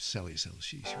sell you.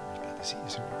 She's about to see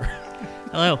you.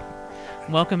 Hello.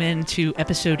 Welcome into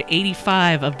episode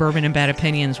 85 of Bourbon and Bad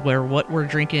Opinions, where what we're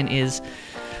drinking is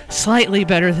slightly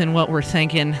better than what we're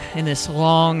thinking in this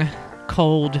long,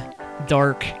 cold,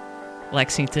 dark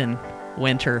Lexington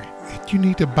winter. You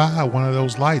need to buy one of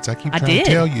those lights. I keep trying to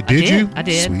tell you. Did you? I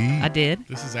did. Sweet. I did.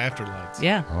 This is Afterlights.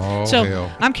 Yeah. Oh, so hell.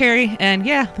 I'm Carrie, and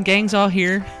yeah, the gang's all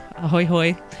here. Ahoy,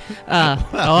 hoy.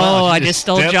 I just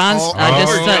stole John's.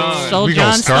 Stole We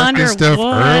gonna John's start thunder. this stuff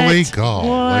What? early. Golly.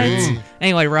 What?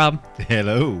 Anyway, Rob,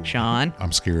 Hello. Sean,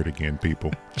 I'm scared again,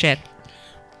 people. Chad.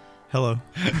 Hello.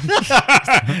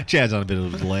 Chad's on a bit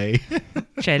of a delay.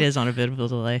 Chad is on a bit of a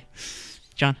delay.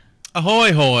 John.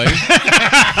 Ahoy, hoy.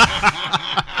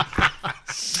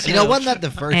 You know, wasn't that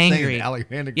the first Angry. thing that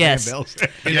Alexander Yes. Graham Bell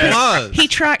said? It was. He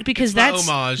tried because my that's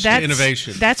homage to that's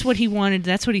innovation. That's what he wanted.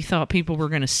 That's what he thought people were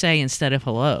going to say instead of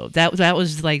hello. That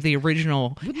was like the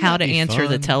original how to that be answer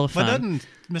the fun? telephone. But doesn't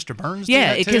Mr. Burns do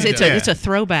Yeah, that because too? it's a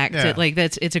throwback Yeah. to like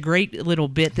it's a great little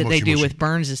bit that they Mushy, do mushy. with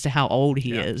Burns as to how old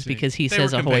he is because he They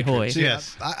says were ahoy hoy. compatriots.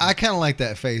 Yes. I kind of like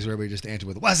that phase where everybody just answered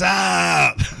with "What's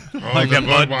up?" Like that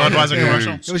Budweiser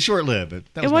commercial? It was short lived. But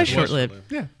It was my short lived.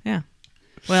 Yeah. Yeah.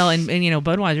 Well, and you know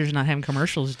Budweiser's not having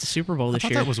commercials at the Super Bowl I this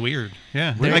thought year. that was weird.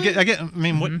 Yeah. Really? I get. I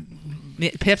mean, what?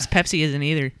 Pepsi isn't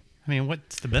either. I mean,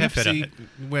 what's the benefit Pepsi, of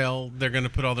it? well, they're going to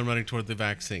put all their money toward the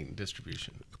vaccine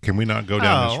distribution. Can we not go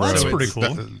down Oh, this road? that's So pretty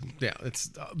it's- cool. Yeah, it's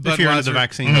If you're into the Budweiser,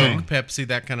 vaccine thing. Pepsi,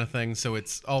 that kind of thing. So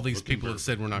it's all these people that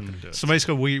said we're not going to do it. So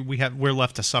basically, we're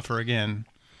left to suffer again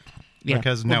Yeah.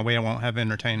 because now we won't have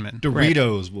entertainment.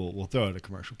 Doritos will throw out a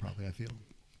commercial probably. I feel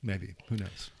maybe who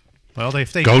knows. Well,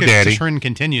 if Go, if Daddy. the trend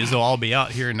continues, they'll all be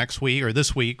out here next week or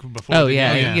this week before. Oh the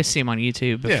yeah, game. you can see him on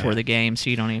YouTube before Yeah. the game, so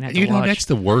you don't even have to You know, watch. that's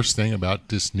the worst thing about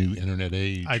this new internet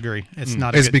age. I agree. It's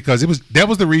not. A It's good, because that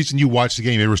was the reason you watched the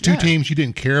game. There was two teams you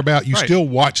didn't care about. You Right. still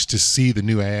watched to see the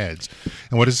new ads.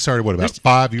 And what it started, about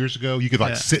 5 years ago? You could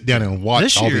Yeah. sit down and watch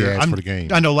this all year, the ads for the game.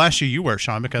 I know last year you were,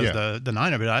 Sean, because Yeah. the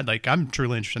Niner, but I'm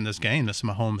truly interested in this game. This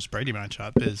Mahomes Brady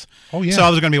matchup is. Oh, yeah. So I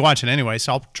was going to be watching anyway,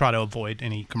 so I'll try to avoid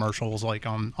any commercials like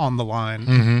on the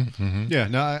line. Yeah,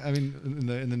 no, I mean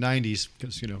in the '90s,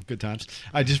 because good times.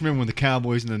 I just remember when the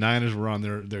Cowboys and the Niners were on,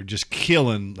 they're just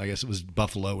killing. I guess it was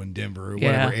Buffalo and Denver or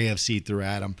whatever AFC threw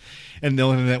at them, and the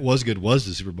only thing that was good was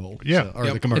the Super Bowl. Yeah. or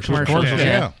Yep. the commercials. the commercials.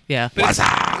 Yeah. Yeah. But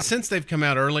since they've come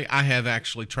out early, I have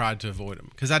actually tried to avoid them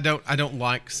because I don't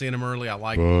like seeing them early. I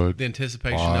like But the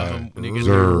anticipation of them when you get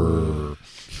Budweiser.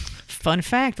 Fun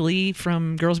fact: Lee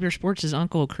from Girls Beer Sports' his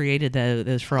uncle created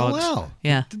those Oh frogs. wow!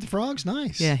 Yeah. Did the frogs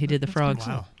nice? Yeah, he did the frogs.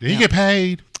 Wow. Did you get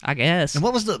paid? I guess. And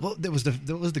what was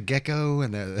the gecko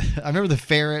and the I remember the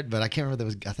ferret, but I can't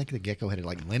remember. I think the gecko had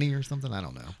like Lenny or something. I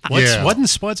don't know. Yeah. Wasn't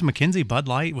Spuds McKenzie Bud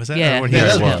Light? Was that? Yeah. or what Yeah, he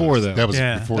that was? was before though. That was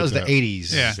Yeah. before That was the that.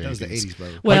 '80s. Yeah. That was the '80s,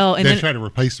 brother. Well, Like, and they're then trying to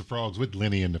replace the frogs with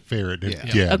Lenny and the ferret.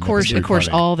 Yeah. of course, that's pretty funny.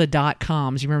 all the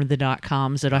 .coms. You remember the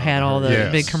 .coms that I had all the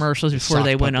Yes. big commercials before sock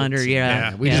they went puppets. under. Yeah.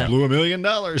 Yeah. We just blew $1 million.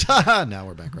 Ha ha! Now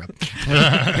we're bankrupt.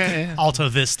 Alta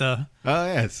Vista. Oh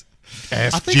yes. I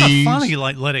think I finally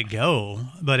let it go,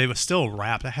 but it was still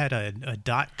wrapped. I had a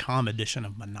 .com edition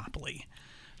of Monopoly.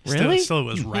 Really? Still it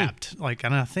was wrapped.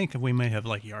 And I think we may have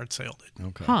yard saled it.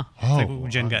 Okay. Huh. I think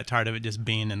Jen got tired of it just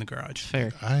being in the garage.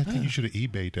 Fair. I think you should have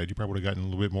eBayed that. You probably would have gotten a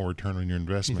little bit more return on your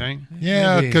investment. You think?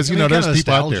 Yeah, Maybe. because I mean, there's kinda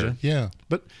people out there. nostalgia. Yeah.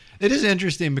 But it is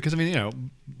interesting because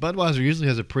Budweiser usually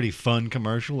has a pretty fun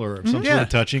commercial or some sort of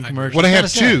touching commercial. Well, they have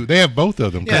It's kinda sad. two. They have both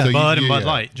of them. 'cause Yeah, they- Bud and Bud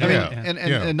Light. I mean,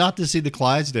 Yeah. and not to see the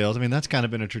Clydesdales. I mean, that's kind of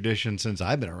been a tradition since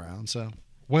I've been around. So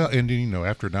Well, and then,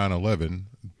 after 9/11,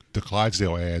 the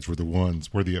Clydesdale ads were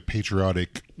the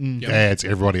patriotic ads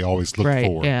everybody always looked Right.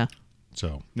 for. Yeah.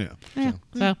 So, yeah. Yeah.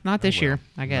 So not this year,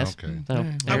 I guess. Okay. So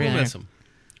I there will you miss go. them.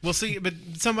 We'll see, but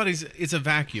it's a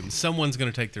vacuum. Someone's going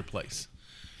to take their place.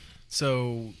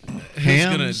 So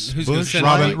Hams, who's going to Busch send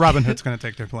Light. Robin Hood's going to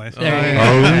take their place. There you go.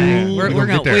 Oh, We're we'll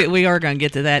get going. there. We are going to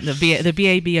get to that. The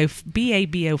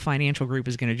BABO Financial Group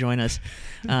is going to join us.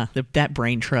 That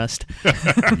brain trust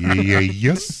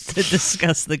yes. to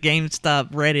discuss the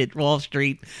GameStop Reddit Wall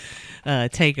Street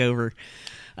takeover.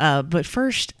 But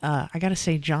first, I got to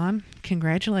say, John,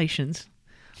 congratulations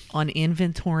on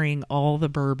inventorying all the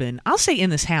bourbon. I'll say in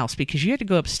this house because you had to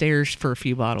go upstairs for a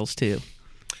few bottles too.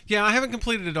 Yeah, I haven't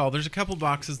completed it all. There's a couple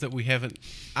boxes that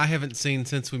I haven't seen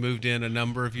since we moved in a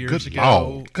number of years Good ago.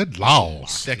 Lord. Good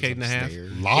laws. Decade and a half.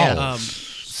 Laws.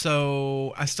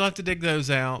 So I still have to dig those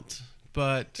out,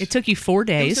 but It took you 4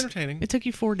 days. entertaining. It took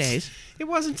you 4 days. it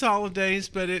wasn't solid days,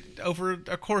 but over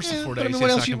a course of 4 but I days, mean, what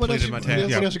yes, else I you- what else completed you- my what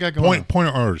task. else- What you got going on? Point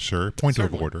of order, sir. Point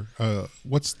Certainly. of order.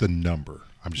 What's the number?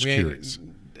 I'm just We ain't- curious.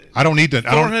 I don't need to.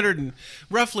 I don't.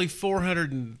 Roughly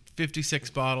 400 56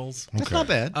 bottles. That's not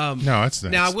bad. No, that's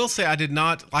nice. Now I will say I did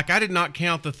not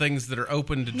count the things that are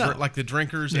open to like the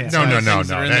drinkers. And No, things no.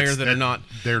 that are in there that are not.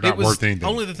 They're It not was worth anything.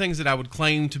 Only the things that I would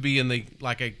claim to be in the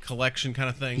like a collection kind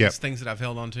of thing. Yep. Things that I've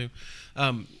held on to.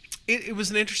 It was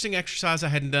an interesting exercise. I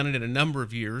hadn't done it in a number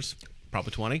of years,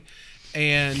 probably 20,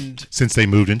 and Since they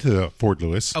moved into Fort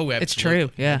Lewis. oh, absolutely. It's true.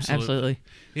 Yeah, absolutely.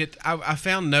 I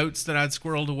found notes that I'd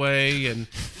squirreled away and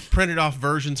printed off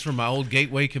versions from my old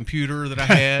Gateway computer that I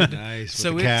had. Nice.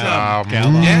 So with the it's cow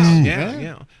Mm.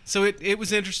 yeah. So it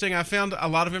was interesting. I found a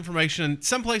lot of information.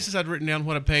 Some places I'd written down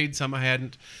what I paid, some I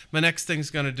hadn't. My next thing's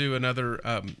going to do another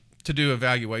to do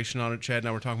evaluation on it. Chad and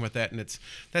I were talking about that, and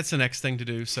that's the next thing to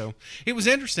do. So it was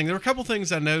interesting. There were a couple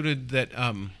things I noted that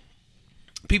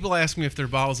people asked me if there are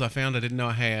bottles I found I didn't know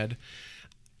I had.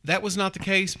 That was not the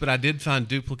case, but I did find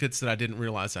duplicates that I didn't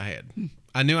realize I had.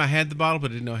 I knew I had the bottle,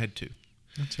 but I didn't know I had two.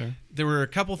 That's fair. There were a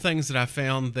couple things that I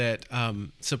found that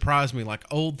surprised me, like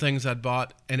old things I'd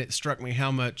bought, and it struck me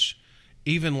how much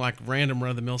even like random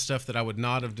run-of-the-mill stuff that I would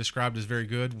not have described as very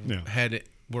good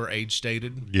were age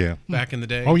stated. Yeah. Back in the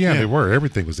day. Oh, yeah, they were.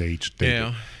 Everything was aged.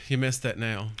 Yeah, you missed that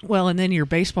now. Well, and then your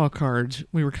baseball cards,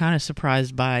 we were kind of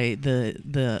surprised by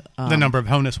the number of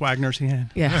Honus Wagners he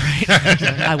had. Yeah,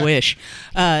 right. I wish.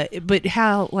 But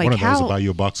how One of those will buy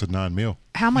you a box of 9 mil.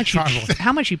 how much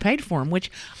you paid for them?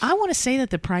 Which I want to say that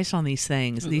the price on these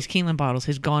things, these Keeneland bottles,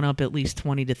 has gone up at least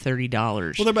 $20 to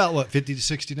 $30. Well, they're about what, 50 to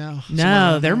 60 now?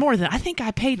 No, they're more than I think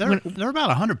I paid. They're about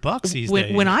 $100 these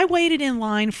days. When I waited in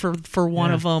line for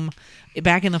one of them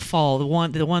back in the fall, the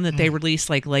one that they released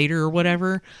like later or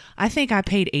whatever, I think I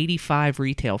paid $85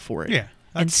 retail for it. Yeah.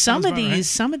 And some of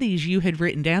these you had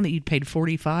written down that you'd paid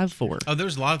 $45 for. Oh,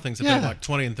 there's a lot of things I paid like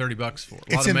 $20 and $30 for.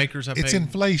 A lot of makers I paid. It's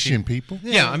inflation, people.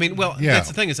 Yeah, I mean, that's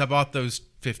the thing is I bought those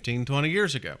 15, 20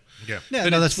 years ago. Yeah. Yeah,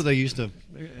 no, that's what they used to,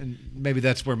 and maybe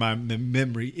that's where my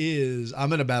memory is.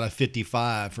 I'm at about a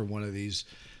 55 for one of these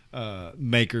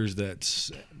makers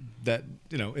that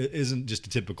isn't just a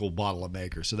typical bottle of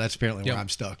maker. So that's apparently where I'm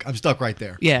stuck. I'm stuck right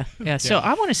there. Yeah. So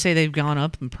I want to say they've gone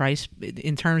up in price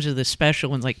in terms of the special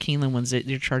ones, like Keeneland ones. They're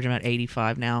charging about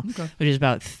 $85 now, which is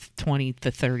about $20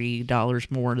 to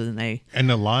 $30 more than they. And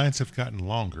the lines have gotten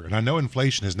longer. And I know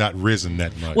inflation has not risen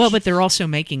that much. Well, but they're also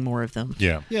making more of them.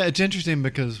 Yeah. Yeah, it's interesting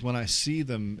because when I see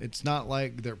them, it's not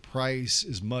like their price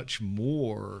is much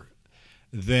more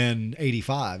than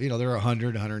 85. They're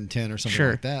 100, 110 or something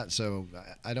like that. So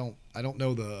I don't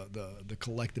know the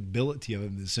collectability of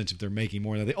them in the sense if they're making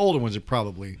more. Now the older ones are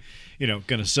probably, going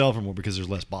to sell for more because there's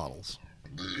less bottles.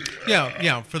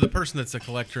 Yeah, for the person that's a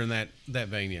collector in that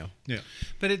vein, Yeah.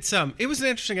 But it was an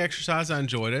interesting exercise. I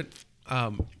enjoyed it.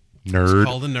 Nerd. Was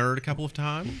called a nerd a couple of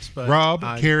times, but Rob,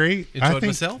 I Carrie, I enjoyed think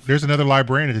myself. there's another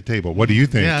librarian at the table. What do you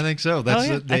think? Yeah, I think so.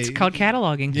 That's That's called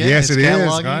cataloging. Yeah, Yes, it's it is.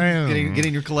 cataloging, I am.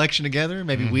 Getting your collection together,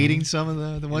 maybe weeding some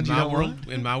of the ones you don't want.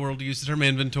 In my world, to use the term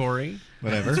inventory,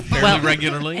 Whatever. fairly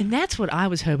regularly. And that's what I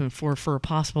was hoping for a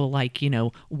possible,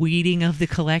 weeding of the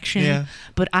collection. Yeah.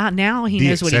 But now he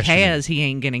knows what he De-accessioning. has. He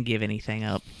ain't going to give anything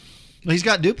up. Well, he's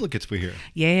got duplicates, we hear.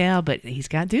 Yeah, but he's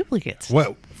got duplicates.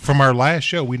 Well, from our last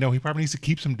show, we know he probably needs to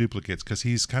keep some duplicates because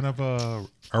he's kind of a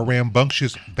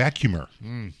rambunctious vacuumer.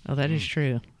 Oh, that is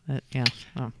true. Yeah.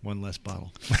 Oh. One less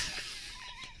bottle.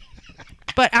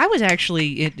 But I was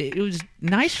actually it was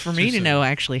nice for me to know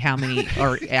actually how many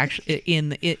are actually in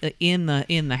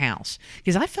the house,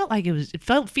 because I felt like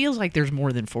feels like there's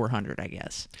more than 400, I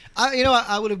guess.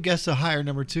 I would have guessed a higher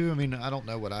number too. I mean, I don't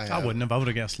know what I have. I wouldn't have. I would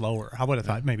have guessed lower. I would have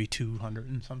thought maybe 200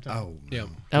 and something. Oh, Yeah.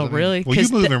 Oh, really? Well, you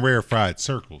move in rarefied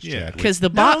circles, Chad. Because the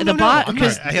I'm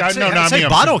I say mean,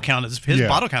 bottle count is his Yeah.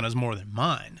 bottle count is more than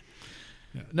mine.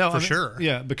 No, For sure.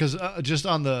 Yeah, because just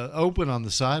on the open on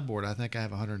the sideboard, I think I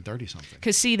have 130 something.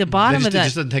 Because see, the bottom of It that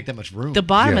just doesn't take that much room. the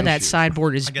bottom Yeah. of that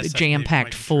sideboard is I guess that jam packed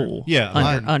makes it true. full. Yeah,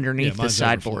 mine- underneath the mine's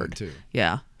sideboard overflowing, too.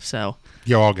 Yeah. So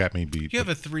You all got me beat. You have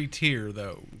a 3-tier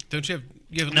though, don't you?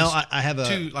 You have at No, least I have a-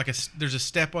 two. There's a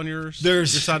step on your Your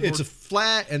sideboard. it's a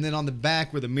flat, and then on the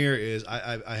back where the mirror is,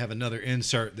 I have another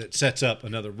insert that sets up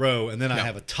another row, and then I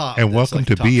have a top. And that's welcome like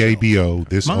to a top shelf. BABO,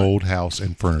 this Mine. old house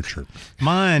and furniture.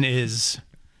 Mine is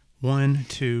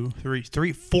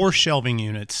 4 shelving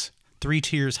units, 3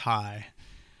 tiers high,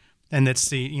 and that's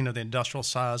the the industrial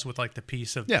size with like the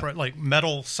piece of Yeah. like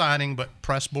metal siding but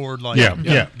press board like Yeah.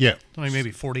 only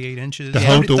maybe 48 inches, To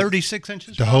hold the- 36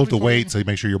 inches To hold the probably, weight so you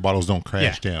make sure your bottles don't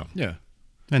crash Yeah. down. Yeah.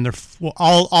 and they're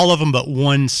all of them but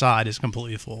one side is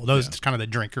completely full. Those it's kind of the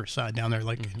drinker side down there,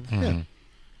 like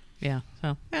yeah.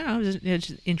 So it's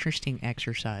an interesting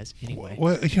exercise anyway.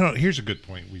 Well, here's a good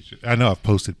point. I know I've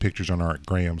posted pictures on our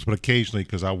grams, but occasionally,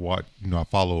 because I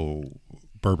follow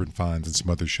bourbon finds and some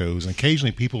other shows. And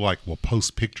occasionally people will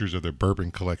post pictures of their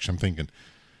bourbon collection. I'm thinking,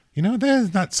 that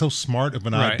is not so smart of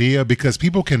an idea, because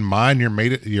people can mine your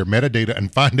metadata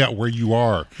and find out where you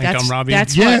are.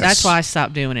 That's why I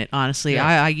stopped doing it. Honestly,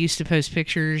 I used to post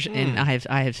pictures, and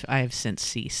I have since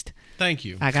ceased. Thank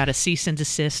you. I got a cease and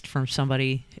desist from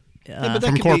somebody.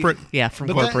 From corporate? From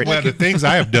corporate. The things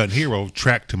I have done here will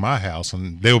track to my house,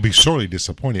 and they will be sorely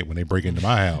disappointed when they break into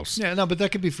my house. Yeah, no, but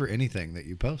that could be for anything that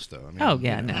you post, though.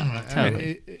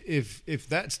 Totally. If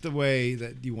that's the way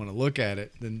that you want to look at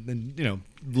it, then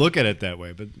look at it that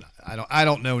way. But I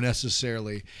don't know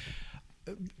necessarily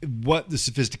what the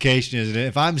sophistication is. And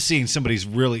if I'm seeing somebody's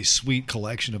really sweet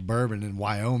collection of bourbon in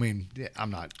Wyoming, I'm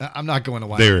not going to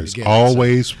Wyoming. There is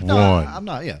always one. I'm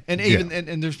not. Yeah, and even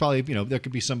and there's probably there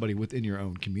could be somebody within your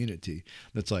own community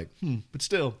that's like, but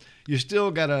still, you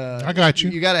still gotta. I got you.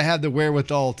 You gotta have the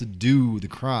wherewithal to do the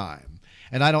crime.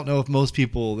 And I don't know if most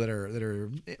people that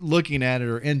are looking at it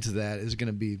or into that is going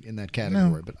to be in that category.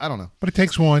 No. But I don't know. But it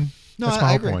takes one. No, that's my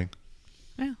I whole agree. point.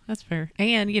 Yeah, that's fair.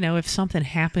 And, if something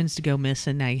happens to go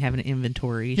missing, now you have an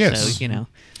inventory. Yes. So,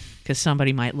 because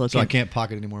somebody might look. So I can't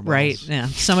pocket any more bottles. Right. Yeah.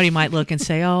 Somebody might look and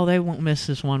say, oh, they won't miss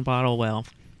this one bottle. Well,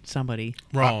 somebody.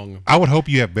 Wrong. I would hope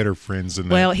you have better friends than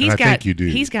that. Well, I think you do.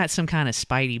 He's got some kind of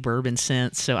spidey bourbon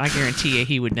sense, so I guarantee you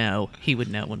he would know. He would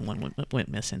know when one went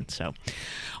missing. So,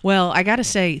 well, I got to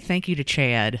say thank you to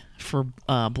Chad for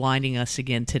blinding us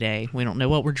again today. We don't know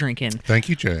what we're drinking. Thank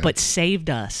you, Chad. But saved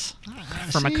us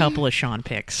from a couple of Sean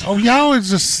picks. Oh, y'all is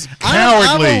just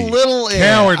cowardly. I'm a little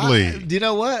cowardly. You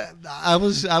know what? I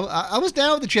was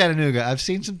down with the Chattanooga. I've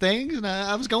seen some things, and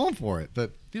I was going for it.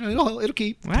 But it'll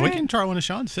keep. Right. We can try one of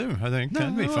Sean's too. I think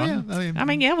that'd be fun.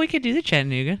 Yeah. We could do the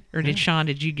Chattanooga. Or did Sean?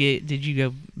 Did you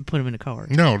go put them in a car?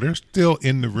 No, they're still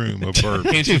in the room of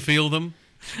bourbon. Can't you feel them?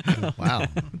 Wow.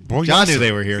 Boy, John knew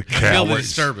they were here. Feel the Cowards.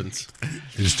 disturbance.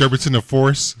 The disturbance in the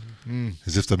force,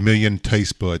 as if the million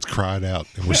taste buds cried out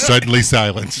and were suddenly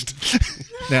silenced.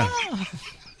 Now,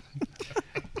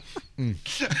 the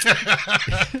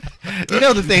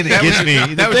thing that gets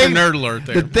me. That was a nerd alert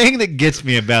there. The thing that gets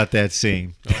me about that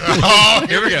scene. Oh,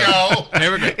 here we go.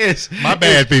 Here we go. Is, My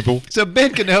bad, people. So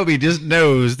Ben Kenobi just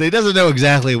knows. He doesn't know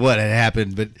exactly what had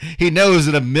happened, but he knows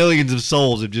that millions of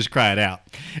souls have just cried out.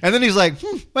 And then he's like,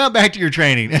 well, back to your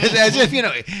training. As if,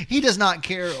 he does not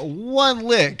care one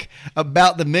lick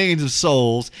about the millions of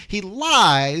souls. He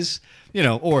lies,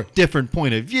 or different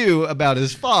point of view about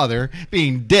his father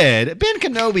being dead. Ben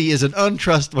Kenobi is an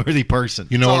untrustworthy person.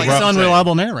 You know what, He's Rob? an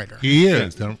unreliable narrator. He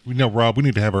is. Rob, we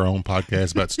need to have our own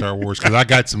podcast about Star Wars, because I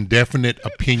got some definite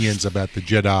opinions about the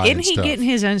Jedi Isn't and he stuff. getting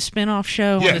his own spin-off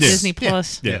show on the Disney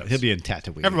Plus? Yeah, he'll be in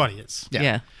Tatooine. Everybody is.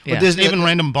 Yeah. Well, Disney, Even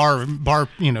random bar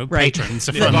Right. patrons.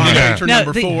 Patron No,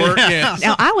 number 4. Yeah.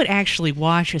 Now, I would actually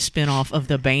watch a spin-off of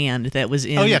the band that was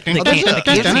in yeah. the there's a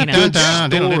good story.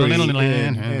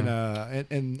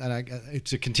 and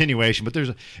it's a continuation, but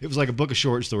it was like a book of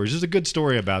short stories. There's a good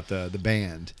story about the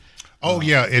band. Oh,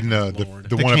 yeah, in the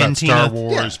one about Cantina. Star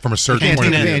Wars from a certain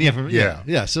point of view.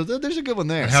 Yeah. So there's a good one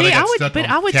there. How they got stuck on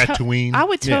Tatooine. I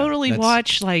would totally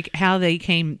that's- watch how they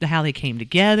came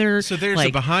together. So there's a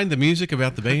behind the music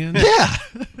about the band? Yeah,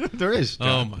 there is.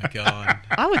 Oh, my God.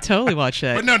 I would totally watch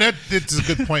that. But no, that's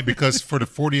a good point, because for the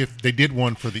 40th, they did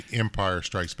one for the Empire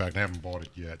Strikes Back, and I haven't bought it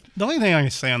yet. The only thing I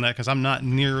can say on that, because I'm not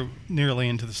nearly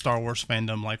into the Star Wars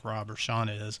fandom like Rob or Sean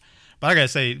is, but I gotta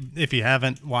say, if you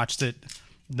haven't watched it,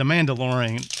 The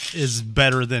Mandalorian is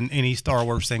better than any Star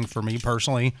Wars thing for me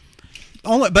personally.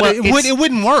 It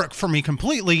wouldn't work for me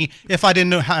completely if I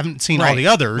haven't seen all the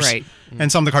others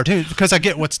and some of the cartoons, because I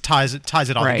get what ties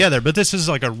it all together. But this is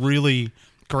like a really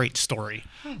great story.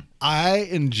 I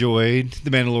enjoyed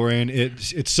The Mandalorian.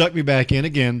 It sucked me back in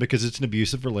again because it's an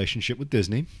abusive relationship with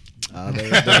Disney.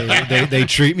 They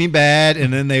treat me bad,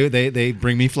 and then they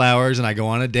bring me flowers, and I go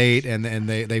on a date, and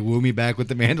they woo me back with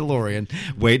The Mandalorian,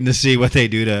 waiting to see what they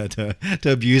do to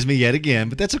abuse me yet again.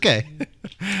 But that's okay.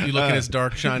 You look at his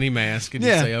dark, shiny mask, and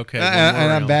you say, okay.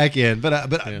 And I'm back in.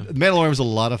 But The Mandalorian was a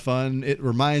lot of fun. It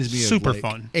reminds me Super of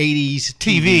fun 80s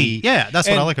TV. Yeah, that's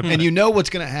what I like about it. And you know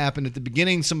what's going to happen at the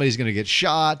beginning. Somebody's going to get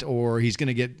shot, or he's going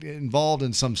to get involved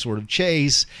in some sort of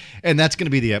chase, and that's going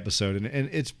to be the episode. And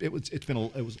it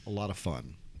was a lot of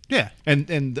fun. Yeah.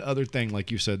 And the other thing,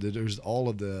 like you said, that there's all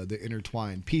of the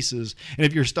intertwined pieces. And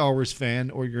if you're a Star Wars fan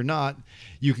or you're not,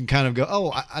 you can kind of go,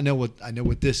 oh, I know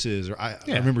what this is, or I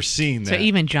remember seeing that. So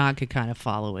even John could kind of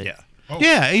follow it. Yeah. Oh.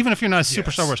 Yeah, even if you're not a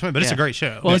super Star Wars fan, but it's a great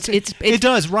show. Well, it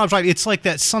does. Rob's right. It's like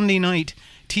that Sunday night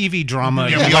TV drama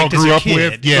Yeah, you we all liked as grew a up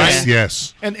kid, with. Yes, right?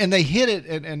 yes. And they hit it,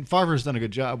 and Favreau's done a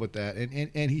good job with that,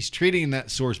 and he's treating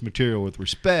that source material with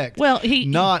respect. Well, he-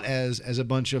 not as a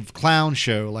bunch of clown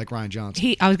show like Ryan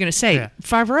Johnson. I was going to say, Yeah.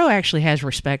 Favreau actually has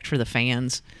respect for the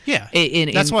fans. Yeah,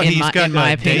 That's what he's got. In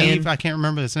my opinion, Dave, I can't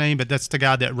remember his name, but that's the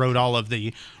guy that wrote all of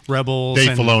the Rebels. Dave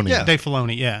and Filoni. Yeah. Dave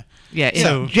Filoni, yeah. Yeah,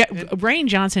 So- Rain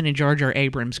Johnson and Jar Jar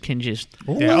Abrams can just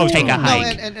Yeah, take a No,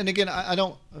 hike. and again, I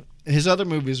don't. His other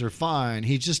movies are fine.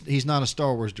 He's not a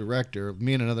Star Wars director.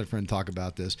 Me and another friend talk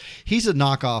about this. He's a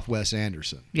knockoff Wes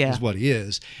Anderson. Yeah. Is what he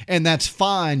is, and that's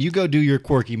fine. You go do your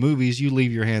quirky movies. You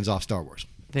leave your hands off Star Wars.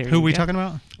 There Who are you we go. talking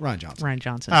about? Ryan Johnson. Ryan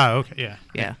Johnson. Oh, okay, yeah.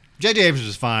 yeah. J.J. Abrams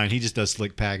is fine. He just does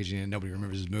slick packaging, and nobody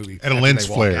remembers his movie. And a after lens they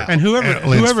walk flare. out. And whoever And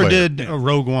lens flare. did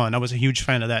Rogue One, I was a huge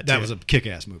fan of that. That too. was a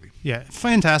kick-ass movie. yeah,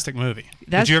 fantastic movie.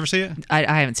 That's- Did you ever see it?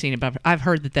 I haven't seen it, but I've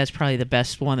heard that that's probably the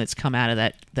best one that's come out of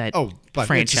that Oh, but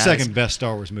franchise. it's the second best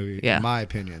Star Wars movie, Yeah. in my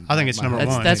opinion. I think it's My number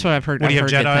humble one. That's what I've heard. What do you I've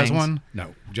have, heard Jedi good as things. one?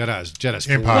 No, Jedi's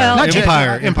Empire. Well, Not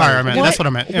Empire. Empire, I meant. What- That's what I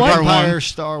meant. what- Empire Empire, One.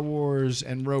 Star Wars,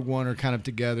 and Rogue One are kind of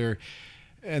together,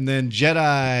 and then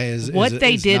Jedi is What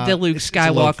they is did not, to Luke it's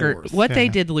a low Skywalker, fourth. what they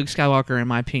Yeah. did to Luke Skywalker, in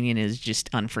my opinion, is just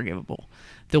unforgivable.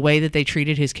 The way that they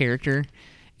treated his character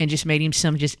and just made him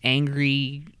some just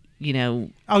angry,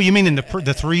 Oh, you mean in the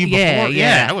three before?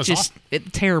 yeah, that was just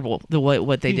terrible. The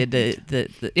what they did to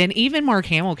and even Mark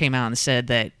Hamill came out and said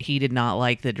that he did not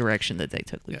like the direction that they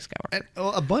took Luke Skywalker. And,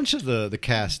 well, a bunch of the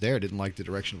cast there didn't like the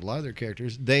direction of a lot of their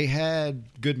characters. They had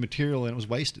good material and it was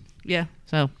wasted. Yeah.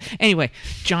 So anyway,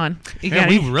 John, you Yeah, got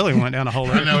we any, really went down a hole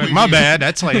there. know, My bad.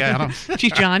 That's like, I don't.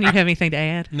 John, you have anything to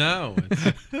add? No,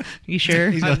 You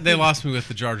sure? they lost me with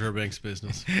the Jar Jar Binks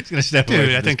business. It's going to step away Dude,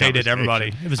 from I this think they did conversation.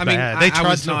 everybody. It was I mean, bad. They I tried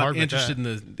was so not hard with interested that.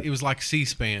 in the. It was like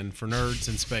C-SPAN for nerds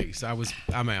in space.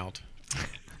 I'm out.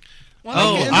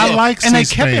 Oh, I like And they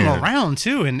kept him C-SPAN. around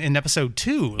too in episode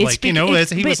 2. It's Like, you bec- know,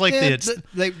 it's- he was but- like Yeah,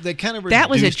 the. they kind of That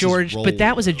was a reduced his George, role, but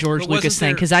that was a though. George But wasn't Lucas thing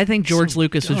there because I think George some-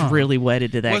 Lucas was really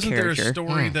wedded to that Wasn't character. there a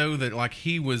story though that like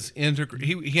he was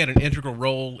he had an integral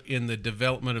role in the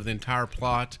development of the entire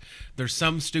plot? There's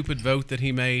some stupid vote that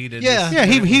he made. And Yeah. Yeah,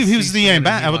 he was the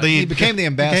ambassador. He became the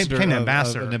ambassador, became the of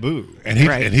ambassador. Naboo. And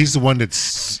Right. and he's the one that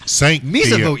sank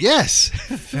Misa the, vote, yes.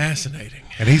 fascinating.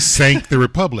 and he sank the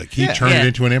Republic. He Yeah. turned Yeah. it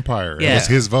into an empire. Yeah. It was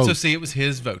his vote. So see, it was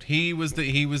his vote. He was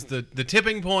the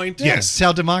tipping point. Yes. That's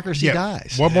how democracy Yeah.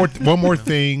 dies. One more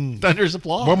thing. Thunder's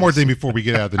applause. One more thing before we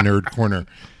get out of the nerd corner.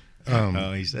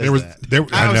 Oh, he says There was that. there.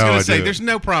 I was know, going I to say, do. there's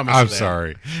no promise. I'm of that.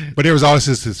 sorry, but there was always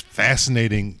this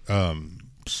fascinating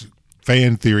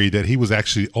fan theory that he was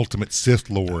actually ultimate Sith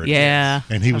Lord. Yeah,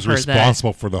 and he was I've heard that.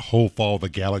 responsible for the whole fall of the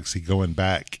galaxy going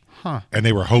back. Huh. And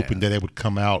they were hoping that it would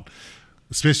come out,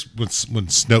 especially when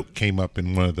Snoke came up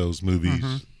in one of those movies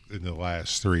in the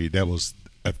last 3. That was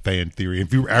a fan theory.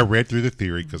 I read through the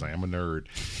theory because I am a nerd,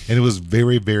 and it was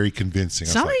very, very convincing. I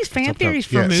was Some of like, these fan sometimes- theories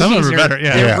for yeah, movies some of them are are better,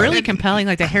 yeah. they're Yeah. really compelling.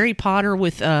 Like the Harry Potter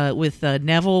with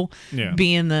Neville Yeah.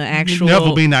 being the actual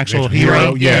Neville being the actual Right.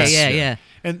 hero. Right, yes. yeah.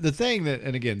 And the thing that,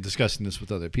 and again, discussing this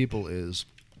with other people is,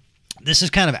 this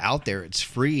is kind of out there. It's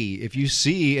free. If you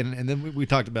see, and then we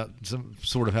talked about some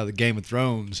sort of how the Game of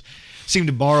Thrones seemed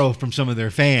to borrow from some of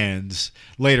their fans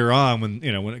later on when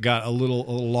it got a little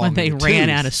long. when they in the ran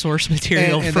tooth. out of source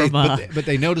material And from. but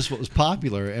they noticed what was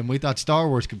popular, and we thought Star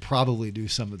Wars could probably do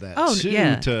some of that Oh, too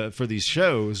yeah. for these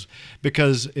shows,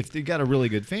 because if they got a really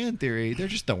good fan theory, they're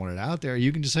just throwing it out there.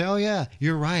 You can just say, "Oh yeah,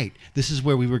 you're right. This is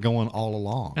where we were going all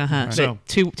along." So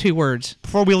two words.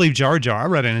 Before we leave Jar Jar, I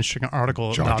read an interesting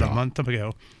article Jar about Jar. a month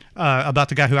ago about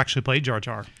the guy who actually played Jar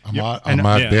Jar. On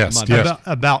my best. yeah. Yes.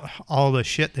 About all the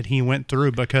shit that he went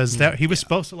through because he was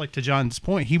supposed to, like to John's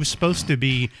point, he was supposed to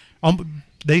be.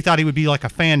 They thought he would be like a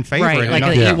fan favorite, Right, like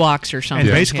and, the Yeah. Ewoks or something.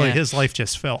 and basically yeah. his life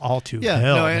just fell all to Yeah,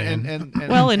 hell. no, man.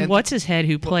 and what's his head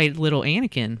who played little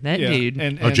Anakin? That yeah,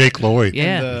 dude. Oh, Jake Lloyd.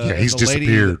 Yeah. And Yeah, he's the lady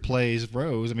disappeared. that plays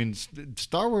Rose. I mean,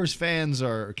 Star Wars fans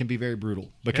can be very brutal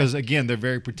because again, they're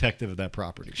very protective of that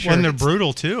property. When they're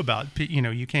brutal too about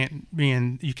you can't be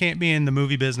in the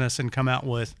movie business and come out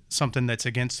with something that's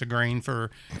against the grain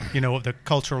for the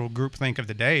cultural groupthink of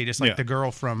the day, just like Yeah. the girl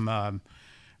from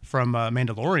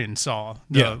Mandalorian saw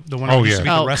Yeah. the one Oh, who used to be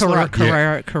yeah. the wrestler.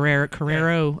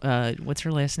 Carrero. What's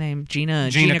her last name? Gina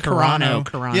Carano.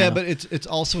 Carano. Yeah, but it's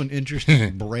also an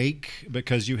interesting break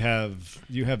because you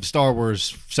have Star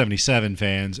Wars 77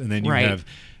 fans, and then you Right. have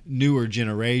newer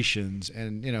generations,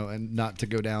 and and not to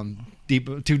go down too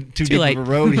deep late. of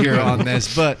a road here on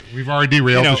this, but We've already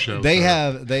derailed the show.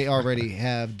 they already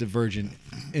have divergent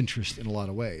interest in a lot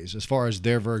of ways as far as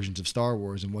their versions of Star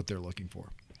Wars and what they're looking for.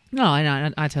 No,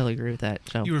 I totally agree with that.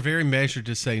 So You were very measured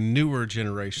to say newer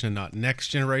generation, not next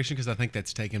generation, because I think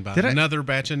that's taken by Did I- another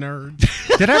batch of nerds.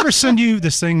 Did I ever send you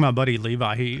this thing? My buddy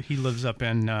Levi, he lives up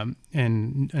in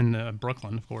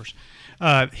Brooklyn, of course.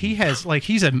 He has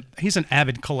he's an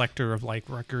avid collector of like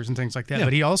records and things like that. Yeah.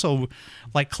 But he also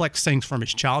like collects things from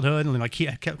his childhood, and like he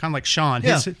kind of like Sean.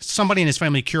 Yeah. Somebody in his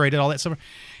family curated all that stuff.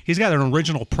 He's got an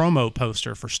original promo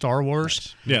poster for Star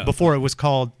Wars. Nice. Yeah. Before it was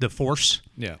called The Force.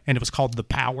 Yeah. And it was called The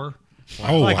Power.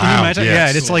 Oh, Like, wow. can you imagine? Yes. Yeah,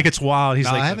 and it's like it's wild. He's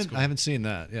No, like, I haven't seen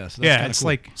that. Yeah, so that's yeah, kinda it's cool.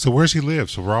 like So where's he live?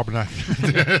 So Rob and I.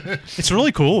 it's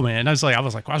really cool, man. I was like, I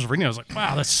was reading it. I was like,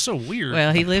 wow, that's so weird.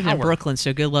 well, he The lived in power. Brooklyn,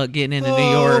 so good luck getting into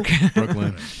New York.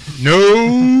 Brooklyn.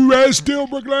 No rest still,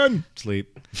 Brooklyn.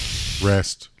 Sleep.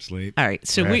 Rest. Sleep. All right,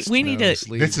 so Rest. we need No, to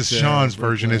sleep. This is Yeah, Sean's Brooklyn.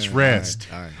 version. It's rest.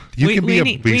 All right. You can be a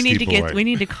beastie we need to boy. we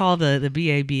need to call the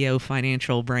BABO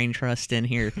Financial Brain Trust in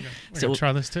here, We're so gonna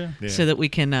try this too. Yeah. so that we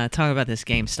can talk about this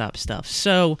GameStop stuff.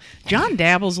 So John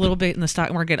dabbles a little bit in the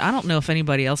stock market. I don't know if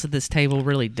anybody else at this table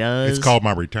really does. It's called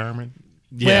my retirement.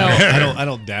 Yeah, Well- I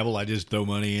don't dabble. I just throw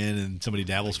money in, and somebody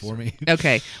dabbles for me.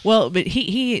 Okay. Well, but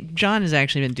John has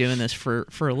actually been doing this for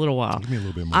a little while. Give me a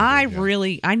little bit more.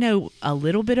 I know a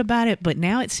little bit about it, but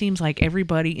now it seems like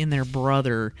everybody and their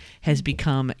brother has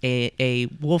become a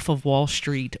Wolf of Wall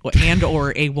Street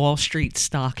or a Wall Street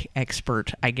stock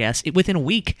expert, I guess, within a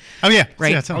week. Oh yeah,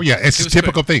 Right. Yeah, Oh yeah, it's a was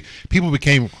typical thing. People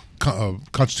became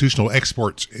constitutional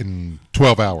experts in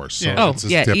 12 hours. So Yeah. Oh it's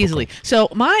just yeah, typical. easily. So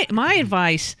my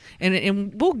advice,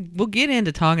 and we'll get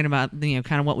into talking about kind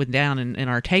of what went down and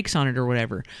our takes on it or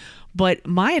whatever. But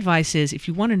my advice is, if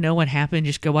you want to know what happened,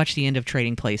 just go watch the end of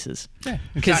Trading Places,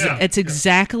 because it's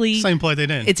exactly Same play they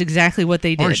did. It's exactly what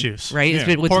they did. Orange juice. right? Yeah. It's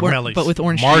been with Pork bellies. but with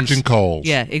orange Margin juice. calls.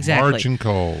 Yeah, exactly. Margin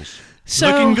calls. So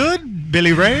looking good,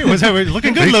 Billy Ray. Was that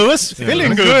looking good, Lewis?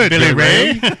 Feeling good, Billy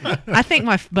Ray. I think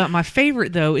my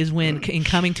favorite though is when in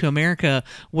Coming to America,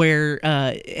 where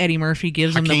Eddie Murphy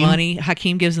gives him the Hakeem? money.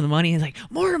 Hakeem gives him the money. He's like,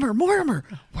 Mortimer,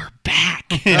 we're back.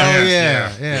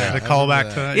 yeah. The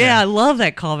callback to Yeah, I love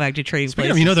that callback to Trading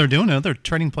Speaking Places. of, they're doing another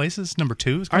Trading Places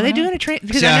 #2. Is Are they coming out? doing a trade?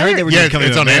 Because Yeah, I heard they were Yeah, doing Coming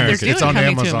it's to on America. Amazon. They're It's doing on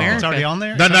Coming to Amazon. America. It's already on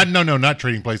there. No, not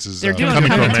Trading Places. They're doing Coming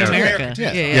Coming to to America. America.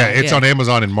 Yeah. Yeah, it's on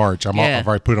Amazon in March. I've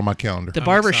already put it on my calendar. The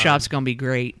barbershop's going to be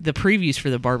great. The previews for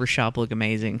the barbershop look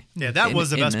amazing. Yeah, that was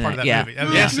the best part of that yeah.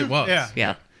 movie. Yes, it was. Yeah.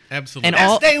 Yeah. Absolutely. And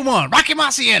all Day one, Rocky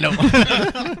Marciano.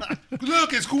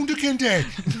 Look, it's Kunta Kinte.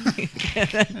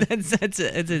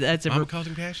 that's a Mama calls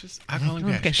him Cassius. I call him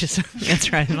Cassius. Cassius.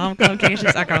 That's right. Mom call him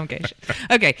Cassius. I call him Cassius.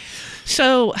 Okay,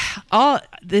 so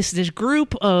this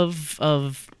group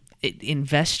of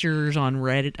investors on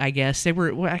Reddit, I guess they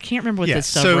were. I can't remember what Yeah, this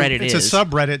so subreddit it's is. a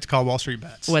subreddit called Wall Street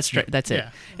Bets. That's it. Yeah.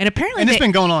 And apparently, And it's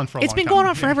been going on for a It's long been time. going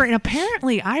on Yeah. forever. And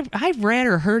apparently, I've read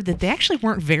or heard that they actually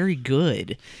weren't very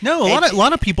good. No, a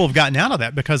lot of people have gotten out of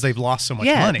that because they've lost so much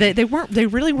Yeah, money. they weren't. They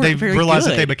really weren't They've very realized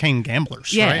good. that they became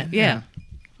gamblers. Yeah, right? yeah.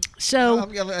 So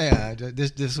Yeah,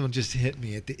 this one just hit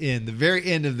me at the end. The very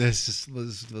end of this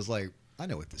was like, I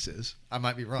know what this is. I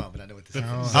might be wrong, but I know what this is.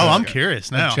 Oh, I'm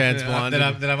curious now. Chad's blind. Then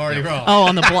I'm already wrong. Oh,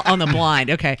 on the blind.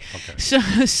 Okay.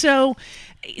 So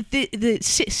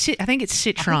I think it's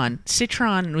Citron.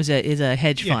 Citron is a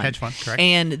hedge Yeah, fund. hedge fund, correct.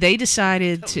 And they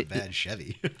decided to. Bad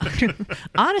Chevy.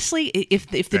 Honestly, if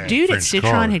the Bad dude at French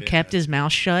Citron car. had kept his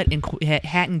mouth shut and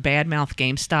hadn't badmouthed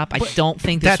GameStop, I don't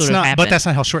think this would have happened. But that's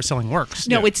not how short selling works.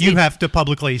 No, it's- you it- have to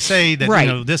publicly say that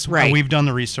Right, this. right. We've done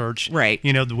the research. Right.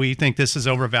 We think this is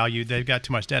overvalued. They've got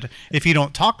too much data. If you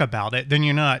don't talk about it, then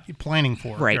you're not planning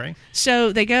for it. Right.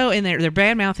 So they go and they're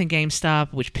bad mouthing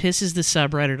GameStop, which pisses the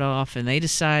subreddit off, and they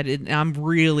decided. I'm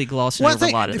really glossing Well, I over a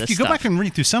think lot of if this you stuff. go back and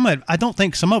read through some of it, I don't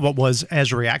think some of it was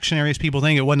as reactionary as people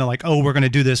think. It wasn't like, oh, we're going to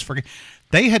do this for.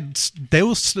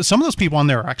 Some of those people on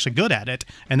there are actually good at it,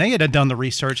 and they had done the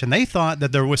research, and they thought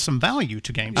that there was some value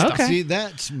to GameStop. Okay. See,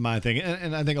 that's my thing,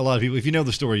 and I think a lot of people, if you know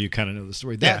the story, you kind of know the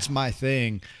story. That's my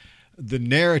thing. The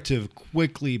narrative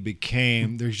quickly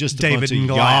became there's just a David bunch of and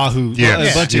Goliath. Yahoo,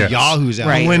 Yes, a bunch yes. of Yahoos out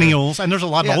Right. there. Millennials, and there's a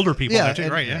lot of older people there too,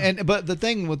 and, right? Yeah. And but the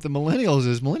thing with the millennials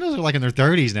is millennials are like in their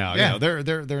 30s now. Yeah. You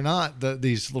know, they're not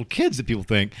these little kids that people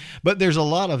think. But there's a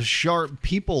lot of sharp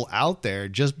people out there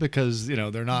just because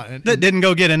they're not that didn't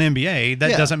go get an MBA.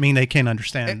 That Yeah. doesn't mean they can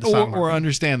understand the stock or market.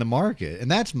 understand the market.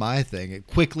 And that's my thing. It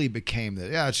quickly became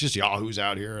that it's just Yahoos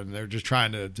out here and they're just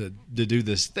trying to do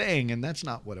this thing, and that's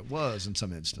not what it was in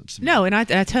some instances. No, and I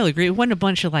totally agree. It wasn't a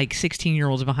bunch of like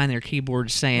 16-year-olds behind their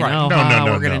keyboards saying, Right. "Oh, No,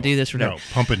 we're going to do this." Or no. whatever.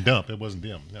 Pump and dump. It wasn't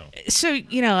them. No. So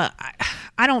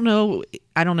I don't know.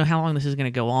 I don't know how long this is going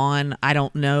to go on. I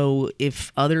don't know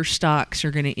if other stocks are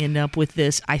going to end up with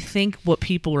this. I think what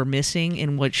people are missing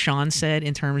in what Sean said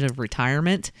in terms of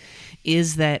retirement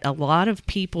is that a lot of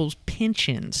people's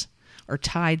pensions are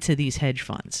tied to these hedge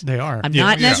funds. They are. I'm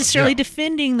not necessarily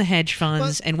defending the hedge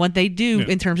funds and what they do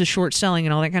in terms of short selling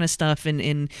and all that kind of stuff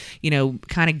and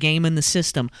kind of gaming the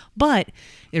system. But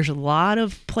there's a lot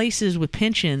of places with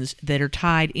pensions that are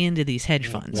tied into these hedge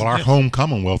funds. Well, our home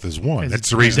Commonwealth is one. That's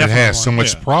the reason it has so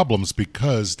much problems,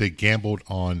 because they gambled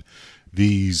on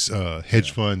these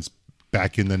hedge funds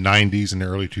back in the 90s and the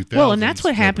early 2000s. Well, and that's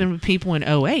what happened with people in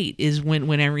 2008 is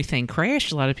when everything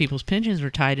crashed, a lot of people's pensions were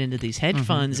tied into these hedge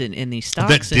funds and these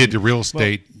stocks. That did the real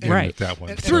estate right. that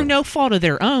one. Through no fault of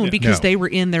their own, because they were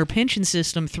in their pension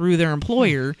system through their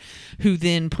employer, who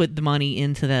then put the money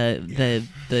into the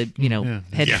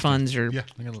hedge funds or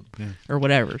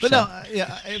whatever. But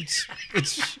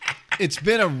it's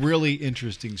been a really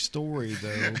interesting story,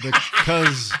 though,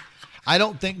 because I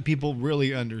don't think people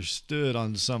really understood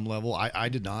on some level. I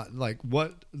did not like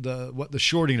what the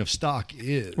shorting of stock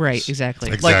is. Right, exactly.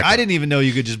 Like I didn't even know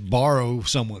you could just borrow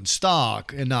someone's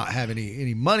stock and not have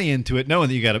any money into it, knowing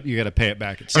that you got to pay it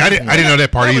back at some point. I didn't know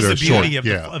that part either. That was the beauty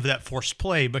of that forced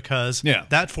play, because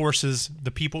that forces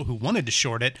the people who wanted to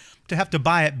short it to have to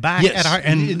buy it back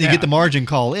and you get the margin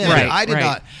call in. Right,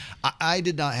 I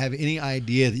did not have any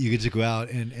idea that you could just go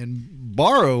out and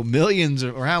borrow millions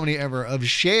or how many ever of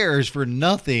shares for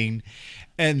nothing,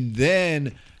 and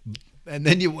then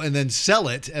sell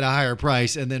it at a higher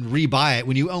price and then rebuy it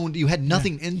when you had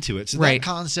nothing into it. So that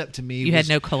concept to me had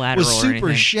no collateral was super or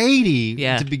anything. Shady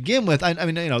to begin with. I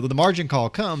mean, the margin call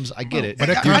comes, I get it, but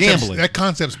you're gambling. That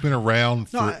concept's been around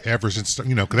forever since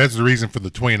because that's the reason for the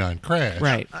 29 crash,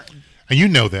 right? And you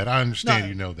know that. I understand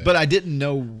you know that. But I didn't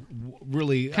know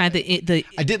really. Kind of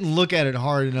I didn't look at it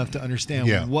hard enough to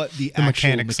understand what the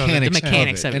actual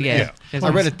mechanics of it. I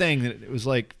read a thing that it was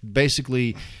like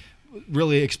basically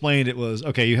really explained it was,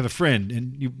 okay, you have a friend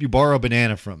and you borrow a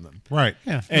banana from them. Right.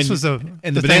 Yeah. And, this was the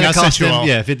banana cost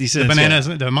them 50 cents. The bananas,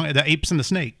 the apes and the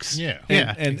snakes. Yeah.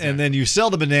 And then you sell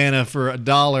the banana for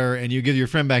 $1 and you give your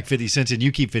friend back 50 cents and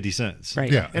you keep 50 cents. Right.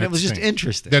 Yeah. And it was just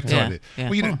interesting. That's all it.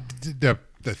 Well,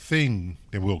 the thing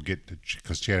that we'll get to,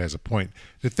 because Chad has a point,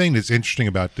 the thing that's interesting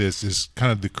about this is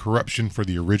kind of the corruption for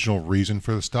the original reason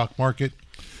for the stock market.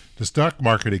 The stock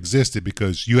market existed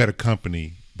because you had a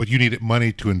company, but you needed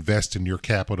money to invest in your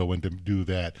capital and to do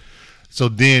that. So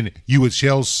then you would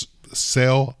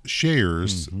sell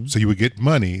shares, so you would get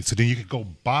money. So then you could go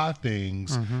buy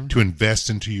things to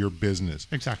invest into your business.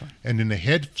 Exactly. And then the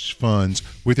hedge funds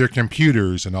with their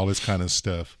computers and all this kind of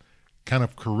stuff kind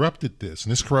of corrupted this.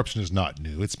 And this corruption is not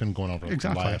new. It's been going on for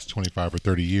the last 25 or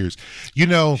 30 years.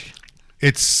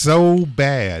 It's so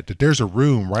bad that there's a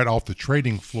room right off the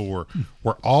trading floor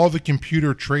where all the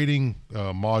computer trading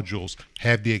modules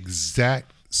have the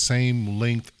exact same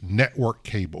length network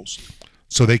cables.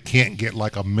 So they can't get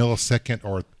like a millisecond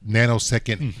or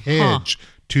nanosecond hedge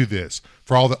to this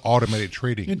for all the automated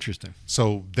trading. Interesting.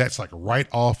 So that's like right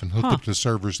off and hooked up to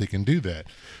servers. They can do that.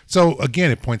 So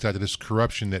again, it points out to this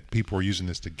corruption that people are using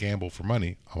this to gamble for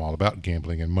money. I'm all about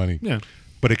gambling and money. Yeah.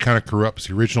 But it kind of corrupts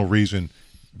the original reason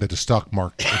that the stock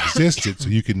market existed, so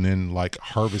you can then like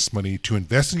harvest money to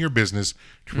invest in your business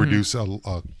to produce a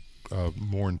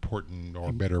more important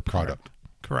or better product.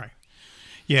 Correct.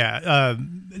 Yeah.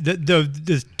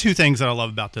 The two things that I love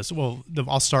about this. Well,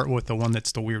 I'll start with the one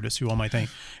that's the weirdest. You all might think,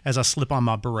 as I slip on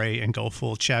my beret and go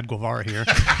full Chad Guevara here.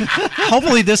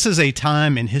 Hopefully, this is a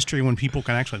time in history when people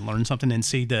can actually learn something and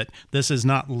see that this is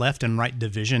not left and right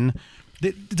division.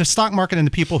 The stock market and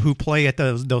the people who play at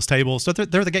those tables, so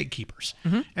they're the gatekeepers.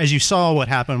 As you saw what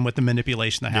happened with the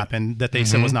manipulation that happened, that they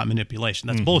said was not manipulation.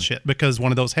 That's bullshit, because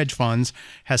one of those hedge funds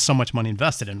has so much money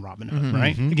invested in Robinhood,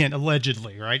 right? Again,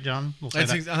 allegedly, right, John? We'll say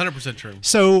That's 100% true.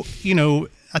 So,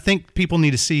 I think people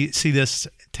need to see this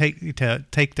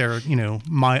take their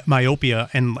myopia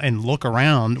and look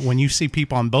around when you see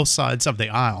people on both sides of the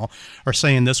aisle are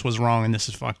saying this was wrong and this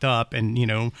is fucked up, and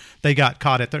they got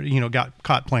caught got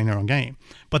caught playing their own game.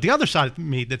 But the other side of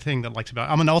me, the thing that I likes about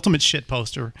I'm an ultimate shit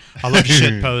poster. I love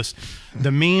shit post.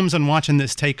 The memes and watching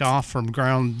this take off from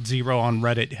ground zero on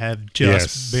Reddit have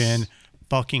just been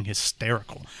fucking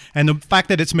hysterical. And the fact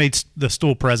that it's made the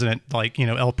stool president, like, you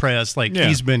know, El Prez, like,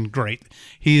 he's been great.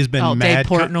 He has been mad.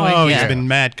 Dave Portnoy, he's been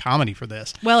mad comedy for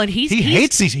this. Well, and he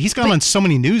hates these. He's gone on so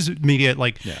many news media,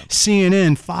 like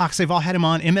CNN, Fox. They've all had him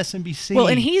on MSNBC. Well,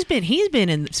 and he's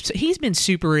been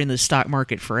super in the stock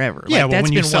market forever. Yeah, like, well, that's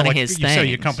when you been sell, one like, of his you things. sell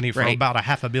your company for right? about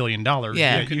 $500 million.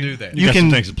 Yeah. You can do that. You got some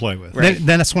things to play with. Then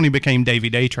that's when he became Davey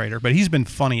Day Trader. But he's been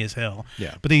funny as hell.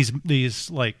 Yeah. But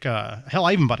these like hell,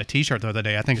 I even bought a T-shirt the other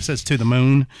day. I think it says "To the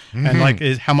Moon," and like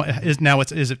is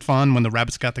it fun when the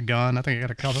rabbit's got the gun? I think I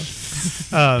got a cover.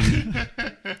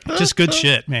 Just good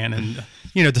shit, man. And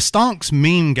you know, the Stonks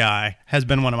meme guy has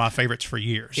been one of my favorites for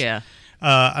years. Yeah.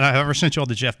 And I ever sent you all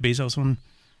the Jeff Bezos one.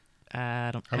 I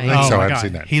don't I think so. I haven't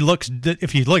seen that. He looks.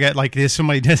 If you look at like this,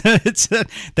 somebody did.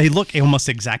 They look almost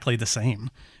exactly the same.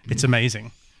 It's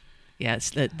amazing. Yeah,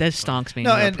 those stonks mean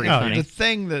No, they're and pretty funny. the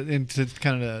thing that, and to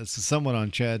kind of somewhat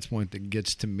on Chad's point that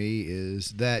gets to me is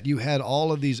that you had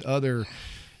all of these other,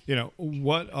 you know,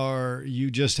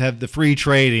 you just have the free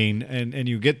trading and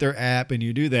you get their app and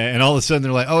you do that, and all of a sudden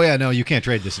they're like, oh yeah, no, you can't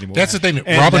trade this anymore. That's the thing. And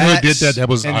Robinhood did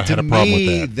that. I had a problem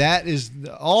me, with that. That is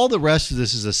all the rest of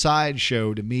this is a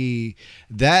sideshow to me.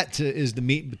 That is the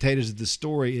meat and potatoes of the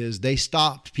story. Is they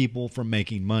stopped people from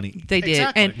making money. They did,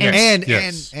 Exactly. and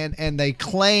Yes. And they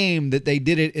claim that they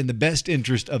did it in the best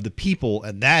interest of the people,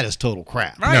 and that is total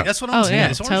crap. Right. No. That's what I'm saying. yeah,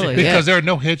 It's orange. totally. Because there are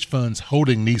no hedge funds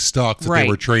holding these stocks that right, they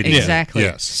were trading. exactly.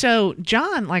 Yes. So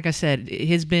John, like I said,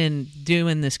 has been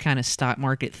doing this kind of stock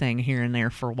market thing here and there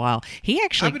for a while. He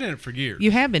actually, I've been in it for years.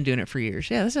 you have been doing it for years.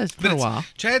 Yeah, this is for a while.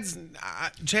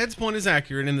 Chad's point is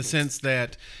accurate in the sense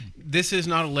that this is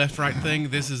not a left-right thing.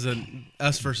 This is an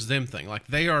us versus them thing. Like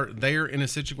they are in a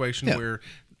situation where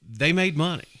they made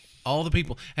money. All the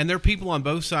people, and there are people on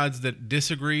both sides that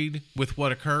disagreed with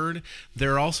what occurred.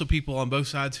 There are also people on both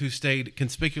sides who stayed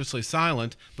conspicuously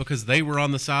silent because they were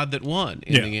on the side that won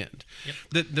in the end.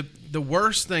 Yep. The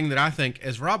worst thing that I think,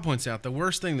 as Rob points out, the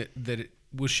worst thing that it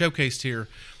was showcased here,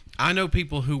 I know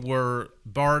people who were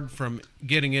barred from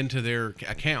getting into their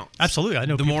accounts. Absolutely, I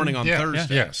know the people- morning on yeah,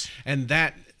 Thursday. yeah. Yes. And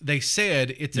that they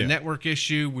said it's a network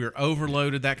issue. We're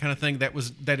overloaded, that kind of thing.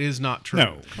 That is not true.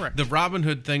 No. Correct. The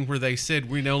Robinhood thing where they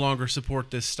said we no longer support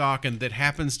this stock, and that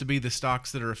happens to be the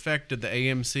stocks that are affected, the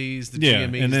AMCs, the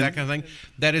GMEs, and then- that kind of thing.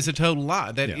 That is a total lie.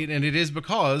 And it is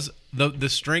because the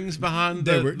strings behind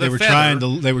They the were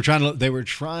feather-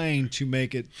 trying to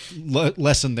make it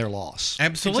lessen their loss.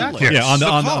 Absolutely. Exactly. Yeah, on the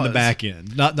Because- back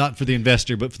end, not for the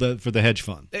investor, but for the hedge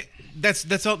fund.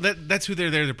 That's all. That's who they're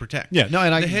there to protect. Yeah, no,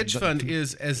 and the hedge fund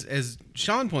is, as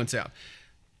Sean points out,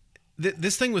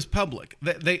 this thing was public.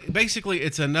 They basically,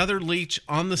 it's another leech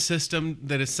on the system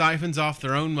that siphons off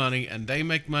their own money, and they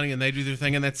make money and they do their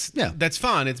thing, and that's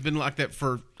fine. It's been like that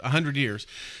for 100 years.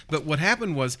 But what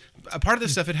happened was, a part of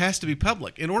this stuff, it has to be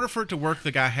public. In order for it to work,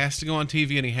 the guy has to go on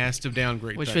TV and he has to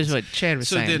downgrade Which things. was what Chad was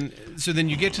saying. So then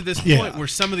you get to this point where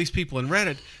some of these people in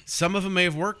Reddit, some of them may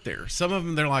have worked there. Some of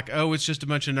them, they're like, oh, it's just a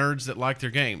bunch of nerds that like their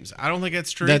games. I don't think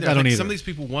that's true. I either. don't think either. Some of these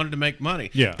people wanted to make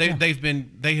money. Yeah. They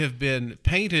have been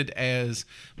painted as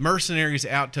mercenaries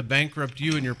out to bankrupt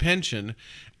you and your pension.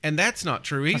 And that's not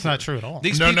true either. That's not true at all.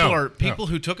 These No, people no, are no. people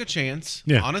who took a chance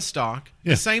Yeah. on a stock,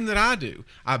 Yeah. the same that I do.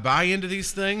 I buy into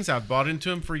these things. I've bought into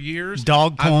them for years.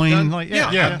 Dog I've coin, done- like,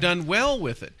 yeah, yeah. I've done well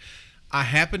with it. I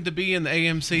happened to be in the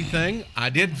AMC thing. I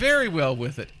did very well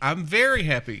with it. I'm very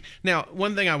happy. Now,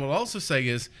 one thing I will also say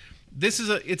is,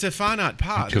 it's a finite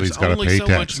pie. Until he's There's gotta only pay so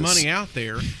taxes. much money out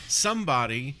there.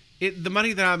 The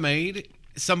money that I made,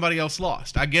 somebody else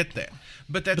lost. I get that.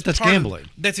 But that's that's part of- gambling.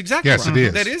 that's exactly Yes, right. it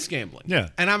is. That is gambling. Yeah.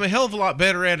 And I'm a hell of a lot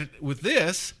better at it with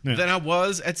this Yeah. than I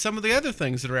was at some of the other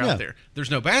things that are Yeah. out there.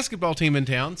 There's no basketball team in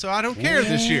town, so I don't care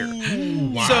this year.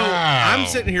 So I'm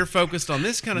sitting here focused on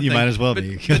this kind of You thing. might as well but-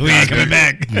 be, 'cause but we ain't coming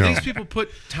back. No. These people put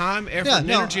time, effort, Yeah, and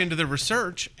no. energy into their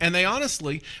research, and they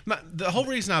honestly, the whole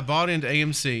reason I bought into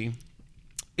AMC,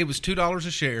 it was $2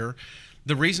 a share.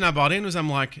 The reason I bought in was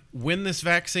I'm like, when this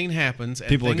vaccine happens and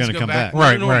People are things gonna go come back. to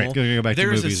Right, normal, right. Gonna go back to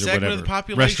there's movies a or segment of the whatever.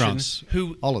 population Restaurants,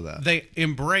 who all of that. they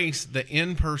embrace the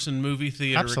in-person movie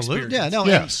theater Absolutely. experience. Yeah, no,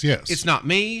 Yes, yes. It's not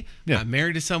me. Yeah. I'm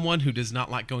married to someone who does not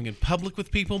like going in public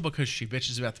with people because she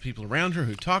bitches about the people around her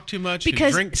who talk too much,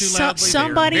 Because who drink too so- loudly.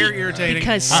 somebody, They're very irritating.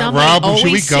 because somebody Rob, should we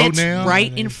always go sits now?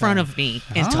 right in front of me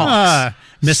and talks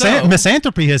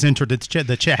Misanthropy has entered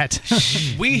the chat.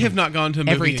 We have not gone to a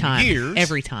movie every time. in years.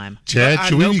 Every time. Chad, But I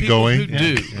should know we be people going?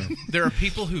 Who do. There are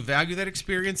people who value that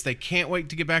experience. They can't wait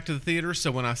to get back to the theater. So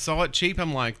when I saw it cheap,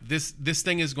 I'm like, this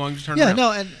thing is going to turn Yeah, around.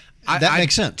 no, and that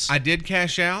makes sense. I did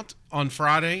cash out on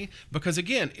Friday because,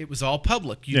 again, it was all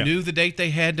public. You Yeah. knew the date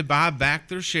they had to buy back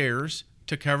their shares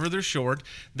to cover their short.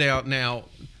 Now,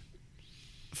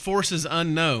 forces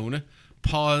unknown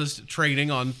paused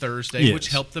trading on Thursday, Yes. which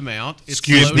helped them out. It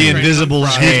Excuse slowed me, trading on invisible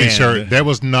Friday. Excuse me, hand. sir. That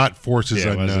was not forces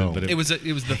Yeah, it wasn't, unknown. but It was the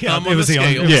Yeah, thumb it on was the the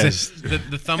scale. Yes. The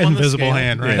thumb on the Invisible scale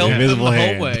hand, right? held Yeah, them invisible the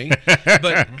hand. whole way.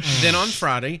 But then on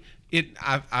Friday,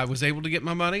 I was able to get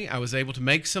my money. I was able to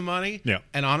make some money. Yeah.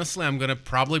 And honestly, I'm going to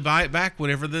probably buy it back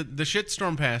whenever the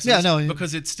shitstorm passes. Yeah, no,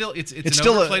 because it's an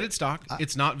still a- overinflated stock.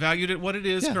 It's not valued at what it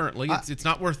is Yeah, currently. It's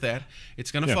not worth that.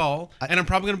 It's going to Yeah. fall, and I'm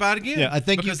probably going to buy it again. Yeah, I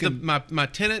think you because can- my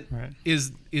tenant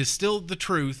is still the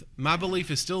truth. My belief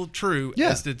is still true Yeah.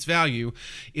 as to its value.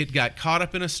 It got caught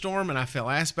up in a storm, and I fell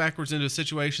ass backwards into a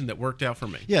situation that worked out for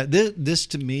me. Yeah, this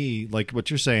to me, like what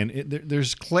you're saying,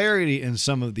 there's clarity in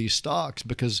some of these stocks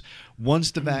because once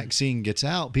the vaccine gets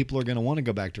out, people are going to want to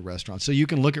go back to restaurants. So you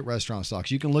can look at restaurant stocks,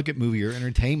 you can look at movie or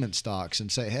entertainment stocks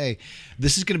and say, hey,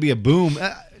 this is going to be a boom.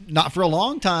 Not for a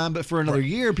long time, but for another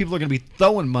year, people are going to be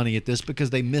throwing money at this because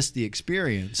they missed the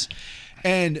experience.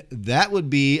 And that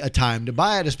would be a time to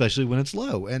buy it, especially when it's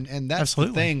low. And that's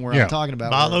Absolutely. the thing where Yeah. I'm talking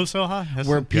about. Buy where- low, sell high. That's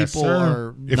where it. Yes, people sir.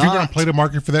 are If you're going not- to play the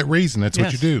market for that reason, that's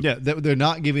what you Yes. do. Yeah, they're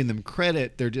not giving them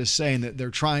credit. They're just saying that they're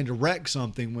trying to wreck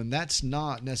something when that's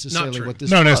not necessarily true. what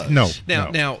this No, was. that's no.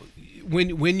 Now,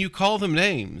 when you call them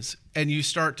names and you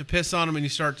start to piss on them and you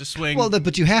start to swing, Well,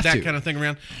 but you have that to. kind of thing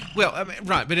around. Well, I mean,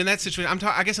 right, but in that situation,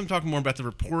 I guess I'm talking more about the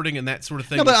reporting and that sort of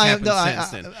thing. No, but that's I- happened no, I-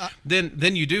 since I-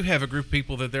 then you do have a group of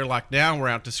people that they're like, now we're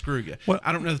out to screw you. Well-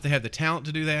 I don't know that they have the talent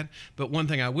to do that, but one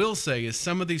thing I will say is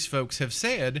some of these folks have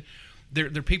said. They're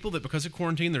people that because of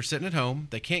quarantine they're sitting at home.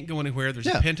 They can't go anywhere. There's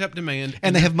Yeah. a pent up demand,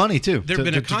 And they have money too. There have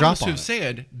been to economists drop on who've it.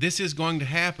 said this is going to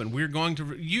happen. We're going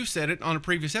to. You said it on a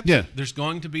previous episode. Yeah. There's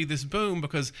going to be this boom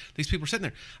because these people are sitting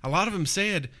there. A lot of them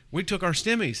said we took our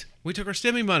stimmies. We took our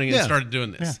stimmy money and Yeah. started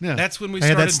doing this. Yeah. That's when we They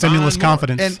had started that stimulus buying more.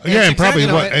 confidence. And- Yeah, and probably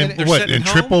exactly. what and and they're what sitting and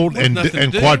home tripled with and nothing to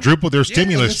and do. quadrupled their Yeah,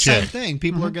 stimulus It's the same check. thing.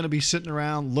 People are going to be sitting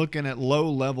around looking at low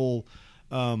level,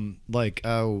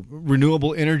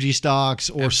 renewable energy stocks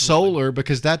or solar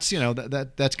because that's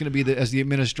that's going to be as the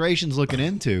administration's looking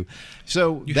into.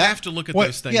 So You that, have to look at What-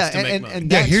 those things yeah, to make and- money. and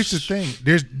Yeah, that's- here's the thing.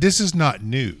 This is not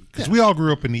new because we all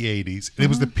grew up in the '80s, and it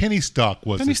was the penny stock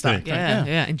was Penny the stock, thing. Yeah,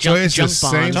 yeah. And So junk, it's junk the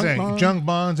same bonds. thing. Junk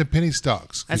bonds and penny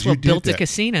stocks. 'cause That's you what did built the that.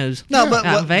 casinos No, but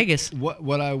out in Vegas.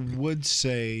 What I would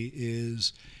say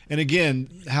is, and again,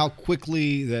 how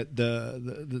quickly that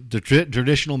the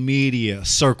traditional media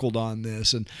circled on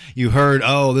this, and you heard,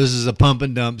 oh, this is a pump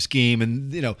and dump scheme,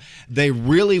 and they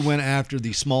really went after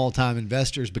the small time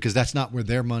investors because that's not where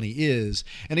their money is.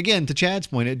 And again, to Chad's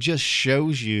point, it just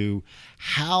shows you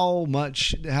how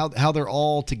they're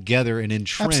all together and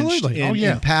entrenched Absolutely.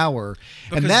 in power,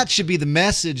 Because- and that should be the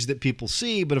message that people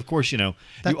see. But of course,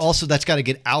 that's got to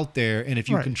get out there, and if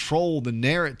you Right. control the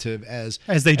narrative as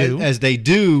they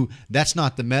do. that's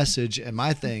not the message. And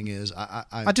my thing is,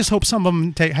 I just hope some of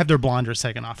them have their blinders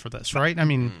taken off for this, right? I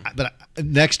mean, but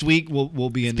next week we'll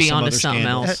be into Be some onto other something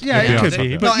scandals. else. yeah, Yeah. it could Yeah. be.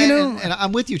 No, But, and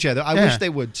I'm with you, Chad. I Yeah. wish they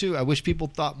would too. I wish people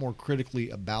thought more critically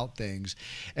about things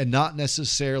and not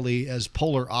necessarily as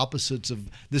polar opposites of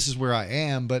this is where I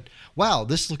am, but wow,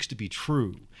 this looks to be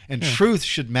true, and truth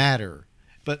should matter.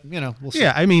 But we'll see.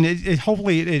 yeah, I mean,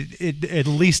 hopefully it at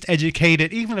least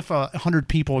educated, even if 100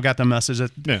 people got the message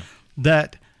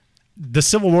that the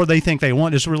civil war they think they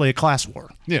want is really a class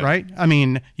war, Yeah. right? I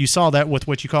mean, you saw that with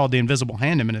what you called the invisible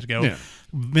hand a minute ago. Yeah.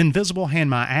 Invisible hand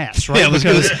my ass, right? Yeah, it was-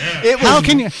 Because it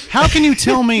was- how can you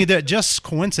tell me that just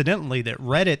coincidentally that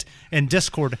Reddit and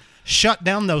Discord shut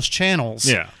down those channels?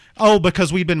 Yeah. Oh,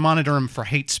 because we've been monitoring them for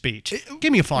hate speech.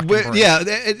 Give me a fucking break. Yeah,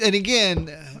 and again,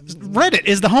 Reddit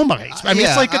is the home base. I mean,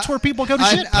 yeah, it's where people go to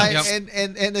shit. Yep.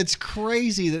 and it's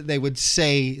crazy that they would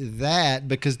say that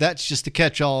because that's just a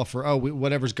catch-all for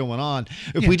whatever's going on.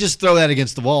 If we just throw that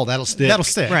against the wall, that'll stick. That'll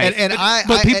stick. Right.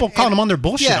 But people call them on their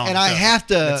bullshit Yeah, on and it, I though. have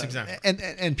to, That's exactly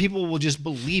and people will just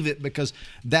believe it because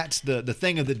that's the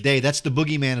thing of the day. That's the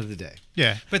boogeyman of the day.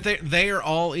 Yeah. But they are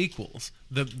all equals.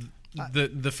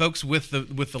 The folks with the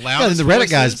Yeah, loudest and the Reddit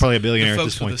voices, guy's probably a billionaire the at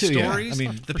this folks with point, the too, yeah. stories, I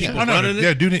mean, the for people sure. running it.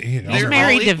 Yeah, dude. They're He's all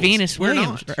married to equals. Venus We're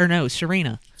Williams, not. or no,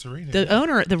 Serena. Serena, The yeah.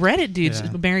 owner, the Reddit dude's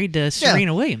Yeah. married to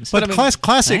Serena Williams. But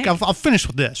classic. Dang. I'll finish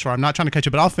with this. Or I'm not trying to catch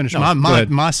you, but I'll finish. No, my go ahead.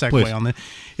 segue Please. on it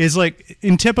is like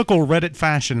in typical Reddit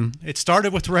fashion. It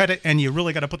started with Reddit, and you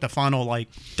really got to put the final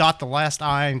dot the last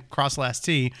I and cross the last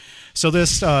T. So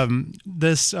this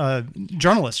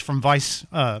journalist from Vice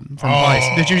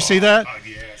Vice. Did you see that?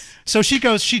 Yes. So she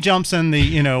jumps in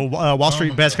the Wall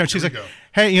Street best coach. She's Here we like, go.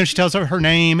 hey, she tells her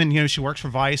name, and she works for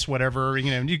Vice, whatever.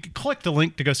 You can click the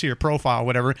link to go see her profile,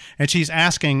 whatever. And she's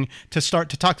asking to start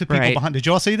to talk to people Right. behind. Did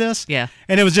you all see this? Yeah.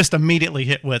 And it was just immediately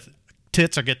hit with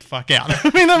tits or get the fuck out.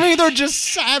 I mean, they're just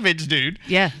savage, dude.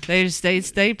 Yeah,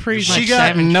 they pretty much. She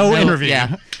got no interview.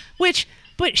 Yeah,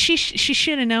 but she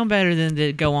should have known better than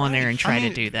to go on there and try to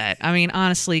do that. I mean,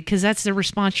 honestly, because that's the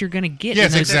response you're going to get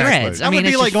in those threads. I mean,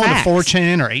 it'd be like going to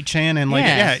 4chan or 8chan and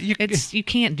like, you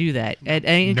can't do that. It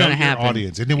ain't going to happen.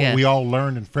 Audience, isn't it what we all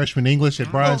learned in freshman English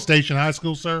at Bryan Station High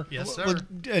School, sir? Yes, sir. Well,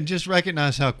 and just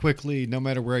recognize how quickly, no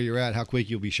matter where you're at, how quick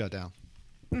you'll be shut down.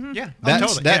 Mm-hmm. Yeah,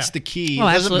 That's the key. Oh,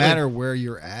 It doesn't absolutely. matter where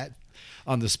you're at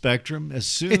on the spectrum.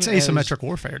 It's asymmetric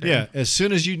warfare, dude. Yeah, as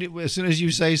soon as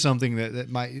you say something that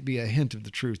might be a hint of the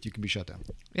truth, you can be shut down.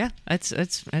 Yeah,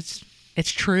 it's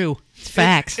true. It's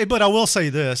facts. But I will say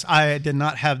this: I did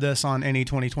not have this on any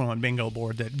 2021 bingo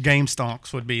board that Game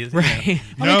Stonks would be. Right. You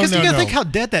know. Because you got to No. think how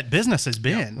dead that business has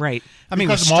been. Right. I mean,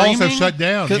 Because with malls have streaming, shut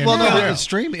down. It's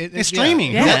streaming. It's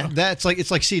streaming. Yeah. That's like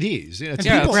CDs. It's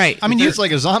Yeah, right. I mean, it's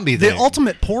like a zombie The thing.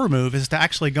 ultimate poor move is to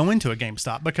actually go into a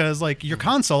GameStop because, like, your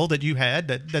console that you had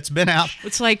that's been out.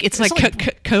 It's like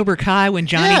Cobra Kai when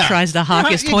Johnny Yeah. tries to hawk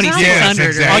Right, his exactly. 2600. Yes, right?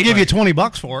 exactly. I'll give you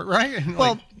 $20 for it, right?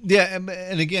 Well, yeah,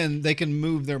 and again, they can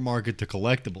move their market to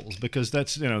collectibles because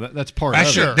that's that's part of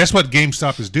Sure. it. That's what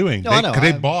GameStop is doing. No, I know.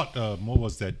 They bought, what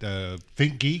was that,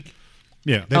 ThinkGeek?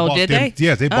 Yeah, Oh, bought did them, they?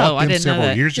 Yeah, they Oh, bought I them didn't know several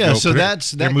that. years Yeah, ago.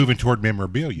 so they're moving toward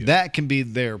memorabilia. that can be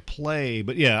their play.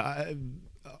 But yeah,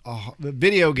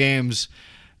 video games,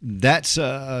 that's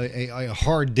a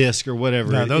hard disk or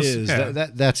whatever No, it those- is. yeah.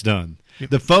 That's done.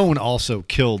 The phone also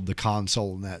killed the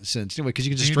console in that sense, anyway, because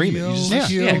you can just stream it. You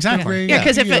just, Yeah, exactly. Yeah,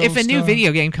 because if a new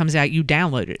video game comes out, you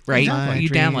download it, right? Exactly. You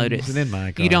download it. And in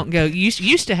my car. You don't go. You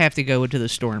used to have to go into the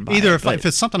store and buy Either it. if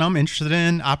it's something I'm interested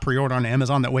in, I pre-order on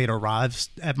Amazon. That way, it arrives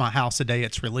at my house the day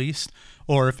it's released.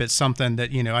 Or if it's something that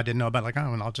I didn't know about, like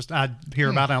I hear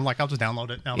about it. I'm like, I'll just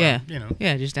download it.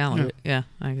 Yeah, just download it. Yeah,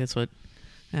 I think that's what.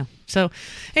 Yeah. So,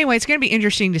 anyway, it's going to be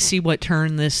interesting to see what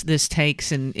turn this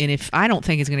takes, and if I don't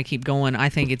think it's going to keep going, I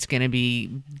think it's going to be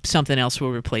something else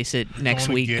will replace it next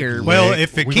gonna week get or. Well,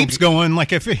 if it We keeps gonna going,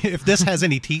 like if this has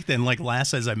any teeth and like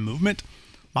lasts as a movement,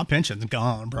 my pension's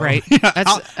gone, bro. Right.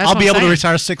 I'll be able to saying.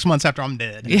 retire 6 months after I'm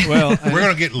dead. Well, We're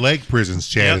going to get leg prisons,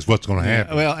 Chad, Yep. is what's going to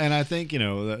happen. well, and I think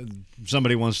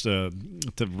somebody wants to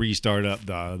restart up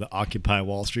the Occupy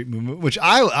Wall Street movement, which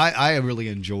I really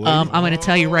enjoy. I'm going to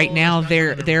tell you right now,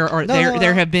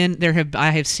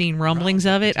 I have seen rumblings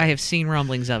of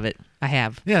it. I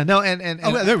have. Yeah, no, and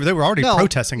They were already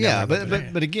protesting. Yeah, down there.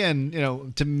 but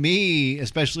again, to me,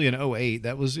 especially in 2008,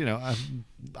 that was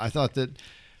I thought that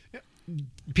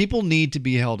people need to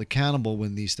be held accountable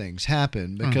when these things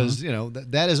happen because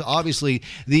that is obviously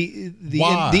the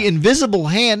Why? the invisible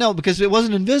hand. No, because it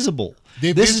wasn't invisible.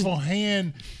 The This is- invisible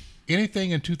hand,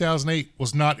 anything in 2008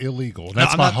 was not illegal.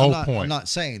 That's I'm my not- whole I'm not- point. I'm not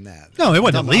saying that. No, it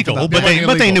wasn't I'm illegal, about- but It wasn't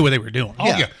they illegal. knew what they were doing. Oh,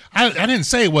 yeah. I didn't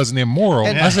say it wasn't immoral.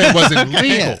 And- I said it wasn't legal.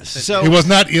 Yes, so- it was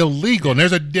not illegal, and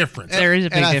there's a difference. There is a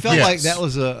big and I difference. felt like Yes. that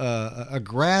was a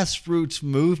grassroots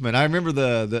movement. I remember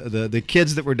the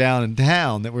kids that were down in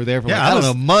town that were there for Yeah, I I don't was-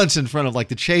 know months in front of like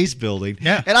the Chase building.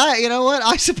 Yeah. and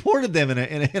I supported them in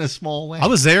a small way. I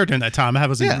was there during that time. I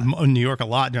was Yeah. in New York a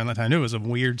lot during that time. It was a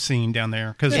weird scene down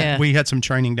there because Yeah. we had some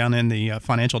training down in the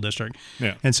financial district.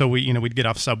 Yeah. And so we'd get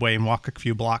off subway and walk a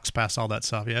few blocks past all that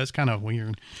stuff. Yeah, it's kind of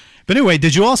weird. But anyway,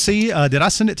 did you all see? Did I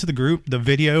send it to the group? The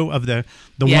video of the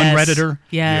Yes. one Redditor,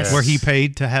 Yes. where he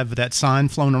paid to have that sign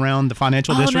flown around the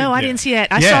financial Oh district. no, I didn't see that.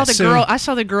 I Yeah,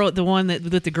 saw the girl, the one that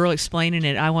with the girl explaining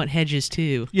it. I want hedges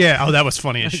too. Yeah. Oh, that was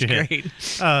funny as That's shit. great.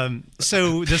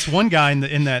 So this one guy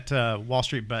in that Wall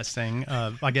Street Bets thing,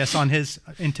 I guess on his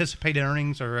anticipated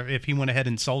earnings, or if he went ahead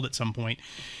and sold at some point,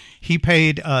 he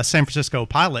paid a San Francisco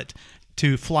pilot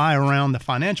to fly around the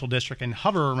financial district and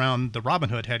hover around the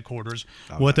Robinhood headquarters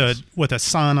with a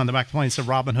sign on the back of the plane that said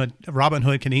Robin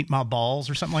Hood can eat my balls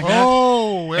or something like that.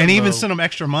 Oh, and he even hello. sent him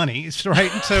extra money,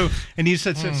 right? So, and he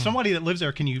said, somebody that lives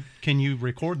there, can you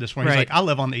record this for me? He's Right. like, I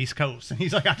live on the East Coast, and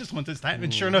he's like, I just want this to happen.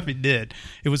 And sure enough, he did.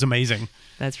 It was amazing.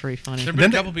 That's very funny. There been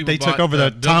Then a couple people they took bought, over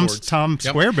the billboards. Times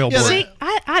Yep. Square billboard. See,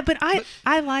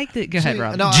 I like that. Go ahead,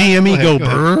 Rob. No, GME go ahead.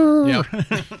 brrr. Yep.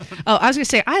 Oh, I was gonna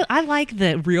say I like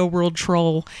the real world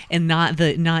troll and not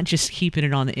just keeping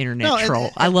it on the internet No, and- troll.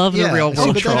 and- I love yeah. the real See,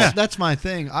 world but troll. That's my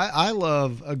thing. I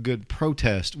love a good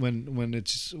protest when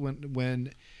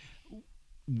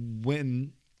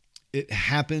it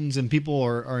happens and people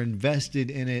are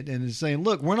invested in it and is saying,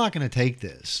 look, we're not going to take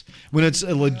this. When it's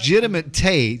a legitimate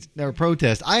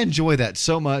protest, I enjoy that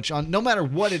so much. No matter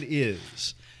what it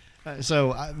is.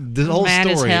 The whole mad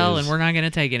story as hell, is, and we're not going to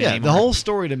take it yeah, anymore. the whole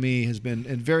story to me has been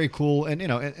very cool, and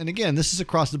and again, this is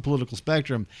across the political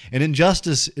spectrum. And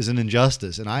injustice is an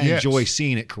injustice, and I Yes. enjoy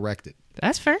seeing it corrected.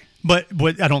 That's fair. But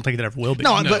I don't think it ever will be.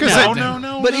 No, but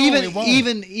But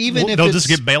even if they'll it's, just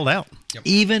get bailed out.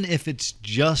 even if it's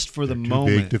just for the Too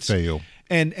moment, big to fail.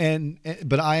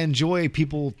 but I enjoy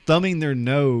people thumbing their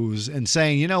nose and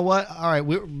saying, you know what? All right,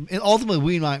 ultimately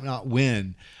we might not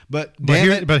win, but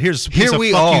damn it, here's a here piece of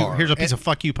we fuck are. You, here's a piece of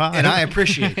fuck you pie. and I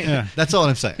appreciate it. That's all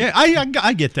I'm saying. Yeah,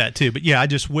 I get that too, but yeah, I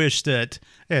just wish that,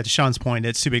 to Sean's point,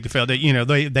 it's too big to fail.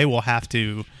 That they will have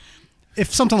to,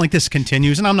 if something like this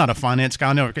continues, and I'm not a finance guy,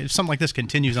 I know if something like this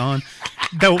continues on,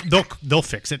 they'll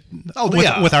fix it.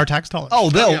 With our tax dollars. Oh,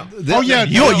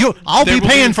 I'll be will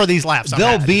paying be- for these laughs.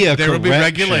 There'll be a There will be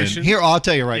correction. regulation. Here, I'll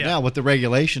tell you right Yeah. now what the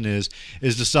regulation is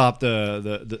to stop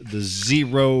the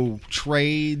zero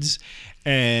trades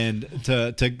and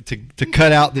to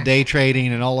cut out the day trading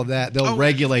and all of that. They'll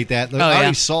regulate that. I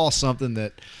already saw something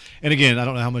that. And again, I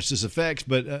don't know how much this affects,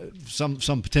 but some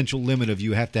potential limit of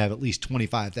you have to have at least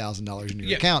 $25,000 in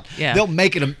your account. Yeah. They'll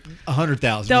make it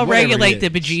 $100,000. They'll whatever regulate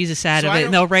it the is. bejesus out So of I it, don't-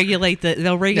 and they'll regulate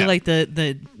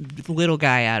the little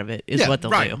guy out of it. Is what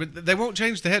they'll right, do. but they won't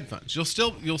change the head funds. You'll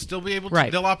still be able to.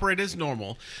 Right. They'll operate as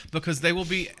normal because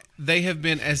they have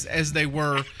been as they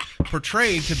were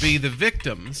portrayed to be the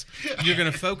victims. You're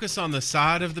going to focus on the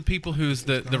side of the people who's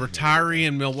the retiree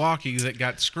in Milwaukee that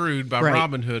got screwed by Right.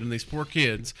 Robin Hood and these poor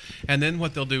kids. And then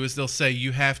what they'll do is they'll say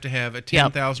you have to have a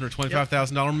 $10,000 or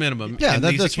 $25,000 minimum. Yeah, in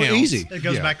that's these accounts. easy. It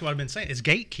goes Yeah. back to what I've been saying. It's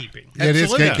gatekeeping. It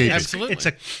is Absolutely. gatekeeping. Absolutely. It's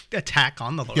a attack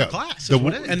on the lower Yeah, class. the is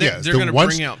what w- it is. And Yes, they're the going to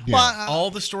ones- bring out yeah.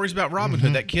 all the stories about Robin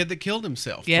Hood, that kid that killed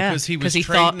himself. Yeah, because he 'cause was he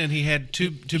trading thought- and he had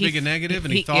too big a negative,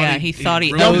 and he thought he thought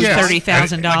he ruined owed his life.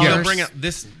 $30,000. They'll bring out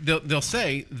this. They'll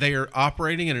say they are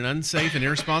operating in an unsafe and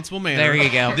irresponsible manner. There you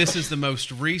go. This is the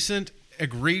most recent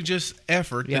egregious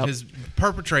effort Yep. that has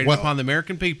perpetrated Well- upon the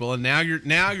American people, and now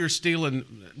you're stealing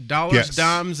dollars, Yes.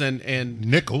 dimes, and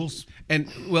Nickels.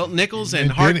 nickels and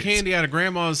And hard pennies. candy out of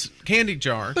grandma's candy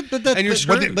jar, But and you're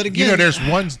screwed. but again,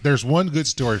 there's one good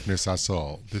story from this I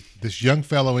saw. This young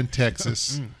fellow in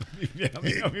Texas.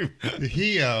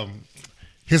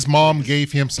 His mom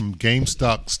gave him some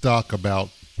GameStop stock about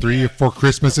 3 or 4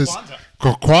 Christmases.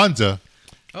 Kwanzaa.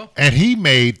 Oh. And he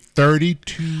made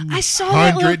 $3,200. I saw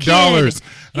that little kid.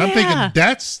 And I'm Yeah. thinking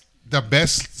that's the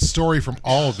best story from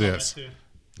all this.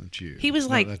 That's you. He was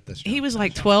No, like that's he was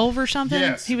like 12 or something.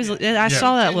 Yes. He was. I Yeah.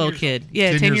 saw that 10 little years kid. old.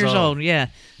 Yeah, 10 10 years years old. old. Yeah,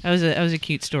 that was a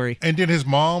cute story. And then his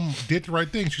mom did the right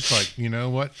thing. She's like, you know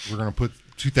what? We're going to put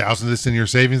 2,000 of this in your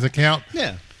savings account.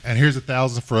 Yeah. And here's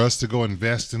 1,000 for us to go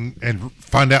invest and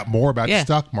find out more about Yeah. the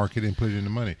stock market and put it into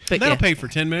money. But That'll yeah. pay for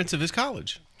 10 minutes of his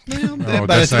college. By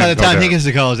that's the not- time no, he that- gets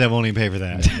to college, that won't even pay for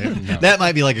that. No. That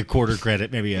might be like a quarter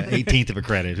credit, maybe an 18th of a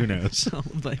credit. Who knows?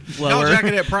 Like Y'all lower.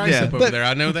 jacking that price Yeah. up over But- there.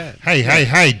 I know that.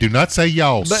 Hey, do not say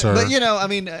y'all, sir. But I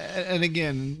mean, and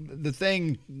again, the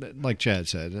thing, like Chad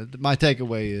said, my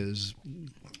takeaway is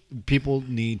people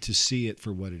need to see it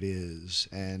for what it is,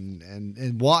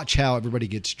 and watch how everybody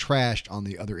gets trashed on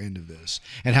the other end of this,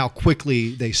 and how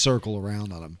quickly they circle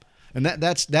around on them, and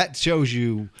that shows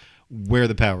you where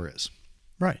the power is.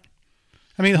 Right.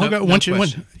 I mean,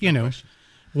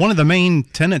 one of the main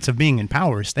tenets of being in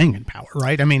power is staying in power,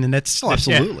 right? I mean, and that's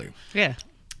Absolutely, Yeah,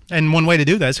 And one way to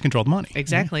do that is to control the money.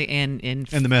 exactly. And and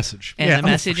the message. and Yeah, the oh,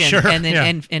 message, for and, sure, and then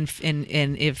yeah.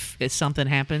 and if something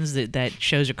happens that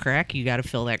shows a crack, you got to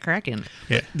fill that crack in.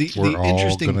 Yeah. We're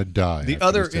all gonna die The after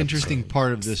other this interesting episode.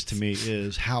 part of this to me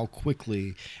is how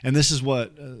quickly, and this is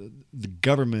what the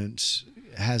government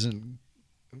hasn't,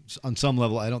 on some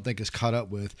level, I don't think is caught up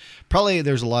with. Probably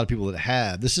there's a lot of people that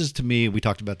have. This is, to me, we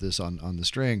talked about this on the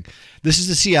string. This is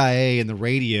the CIA and the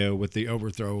radio with the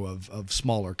overthrow of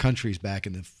smaller countries back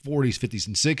in the 40s, 50s,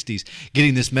 and 60s,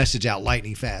 getting this message out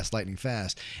lightning fast.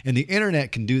 And the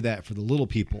internet can do that for the little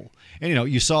people. And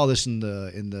you saw this in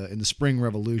the spring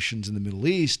revolutions in the Middle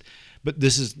East. But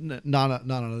this is not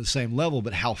on the same level,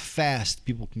 but how fast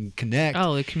people can connect.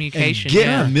 Oh, the communication, and get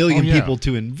yeah. a million Oh, yeah. people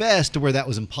to invest to where that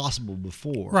was impossible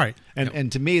before. Right.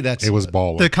 And to me, that's It was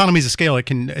baller. The economies of scale it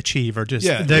can achieve are just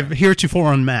Yeah. they're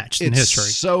heretofore unmatched in It's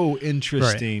history. so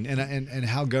interesting, and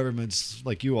how governments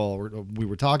like you all we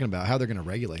were talking about how they're going to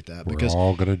regulate that We're because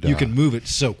all gonna die. you can move it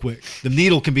so quick. The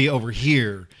needle can be over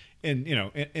here, in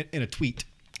a tweet.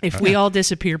 If we all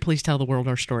disappear, please tell the world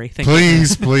our story. Thank you.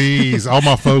 Please, all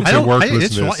my folks at work it's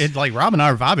listen to this. like Rob and I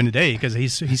are vibing today because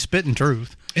he's spitting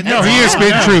truth. No, he is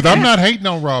spitting truth. I'm not hating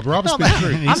on Rob. Rob's spitting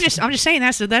truth. I'm just saying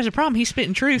that's a problem. He's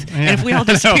spitting truth, and if we all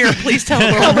disappear, please tell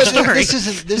the world the story.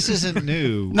 This isn't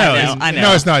new. No, I know.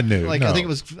 No, it's not new. Like no. I think it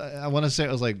was. I want to say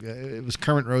it was like it was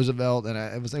Kermit Roosevelt, and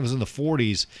it was in the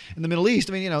 40s in the Middle East.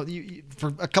 I mean, for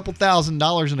a couple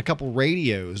 $1,000s and a couple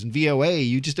radios and VOA,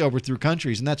 you just overthrew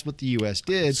countries, and that's what the U.S.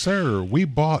 did. Sir, we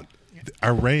bought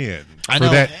Iran I for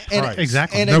know. that And- price.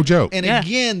 exactly. No joke. And Yeah.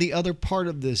 again, the other part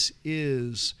of this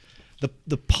is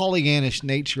the Pollyannish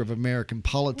nature of American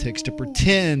politics to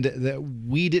pretend that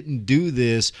we didn't do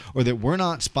this or that we're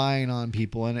not spying on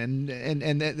people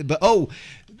but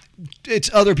it's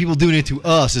other people doing it to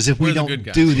us as if We're we the don't good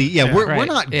guys. do we're Right.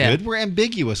 not Yeah. good. We're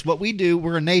ambiguous. What we do,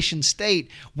 we're a nation state.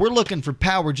 We're looking for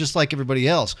power just like everybody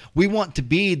else. We want to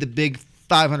be the big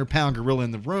 500-pound gorilla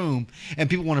in the room, and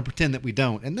people want to pretend that we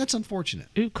don't, and that's unfortunate.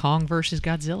 Ooh, Kong versus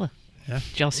Godzilla. Yeah.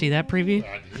 Did y'all see that preview?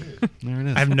 There it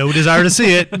is. I have no desire to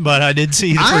see it, but I did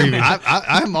see the preview.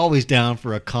 I'm always down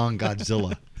for a Kong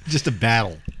Godzilla, just a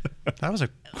battle. That was a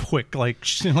quick, that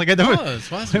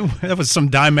Wasn't was some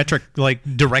diametric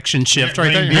direction shift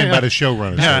right there. Being by the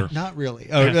showrunner, Yeah. sir. Not really.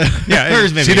 Oh, Yeah,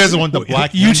 hers maybe. She doesn't want the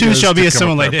black. You two ninjas shall be to come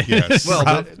assimilated. up. Yes.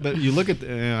 Well, but you look at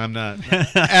I'm not.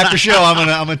 After show, I'm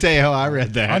gonna tell you how I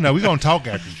read that. I know. We're going to talk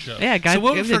after the show. Yeah, So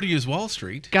we'll it was refer to you as Wall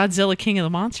Street. Godzilla, King of the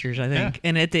Monsters, I think.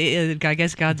 And at the I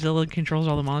guess Godzilla controls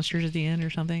all the monsters at the end or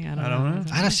something. I don't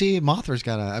know. I don't see Mothra's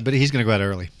but he's gonna go out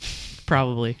early.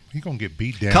 Probably. He's going to get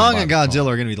beat down. Kong by and the Godzilla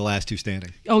are gonna be the last two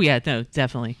standing. Oh yeah, no,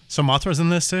 definitely. So Mothra's in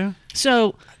this too?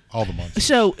 So all the monsters.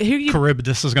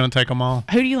 Charybdis is going to take them all.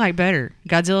 who do you like better,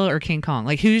 Godzilla or King Kong?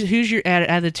 Like who's your out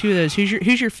of the two of those?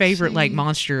 Who's your favorite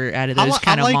monster out of those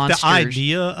kind I of like monsters? the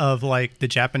idea of the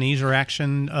Japanese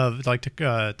reaction of to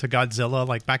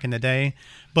Godzilla back in the day,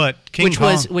 but King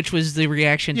Kong, which was the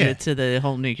reaction Yeah. to the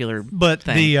whole nuclear. But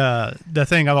thing. the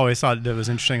thing I've always thought that was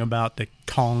interesting about the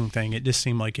Kong thing, it just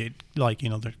seemed like it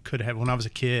there could have, when I was a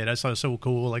kid, I thought it was so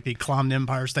cool. Like he climbed the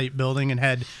Empire State Building and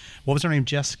had, what was her name,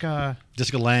 Jessica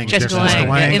Lang. Jessica Jessica Lange,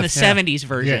 Lange. in the Yeah. 70s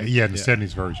version. Yeah, in the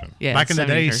 70s version. Yeah, back in the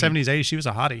day, 70s version. 70s, 80s, she was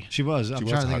a hottie. She was. I'm She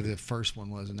trying was to think hot. of the first one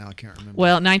was, and now I can't remember.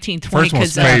 Well, 1920 First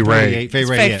one's because Fay Wray. Fay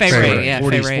Wray. Fay yes. Wray, yeah, 40s,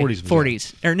 Fay Wray. 40s.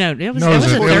 40s. Or no, it was No,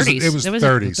 the it was 30s. it was It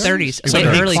 30s. 30s. So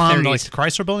Late he early climbed 30s. the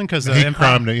Chrysler Building because the He Empire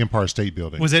climbed the Empire State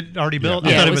Building. was it already built?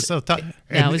 Yeah, I thought it it was- was so.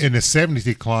 No, it was- in the 70s,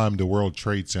 he climbed the World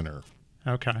Trade Center.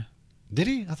 Okay. Did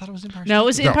he? I thought it was Empire. No, it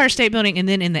was No. Empire State Building, and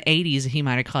then in the 80s he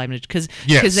might have climbed it because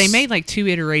Yes. they made like two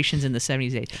iterations in the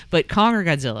 70s. But Kong or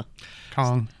Godzilla?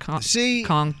 Kong. See,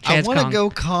 Kong. I Chad's want to Kong. go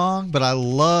Kong, but I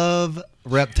love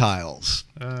reptiles.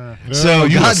 Oh, So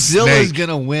you a Godzilla's snake.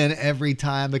 gonna win every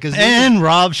time because And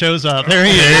Rob shows up. There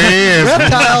he is. There he is.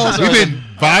 reptiles. We've are been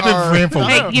vibing are- for him for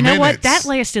Hey, you know what? minutes. That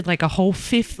lasted like a whole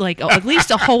at least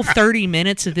a whole 30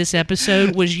 minutes of this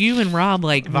episode was you and Rob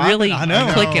really I know.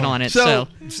 clicking on it. So,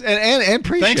 and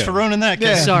pre-show. Thanks for ruining that.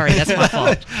 Yeah. Kid. sorry, that's my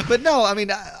fault. But no, I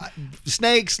mean,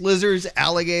 snakes, lizards,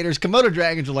 alligators, Komodo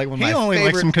dragons are like one of He my only favorite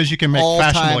likes them because you can make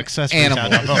all-time fashionable accessories out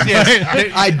animals. of them.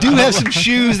 Yes, I do have some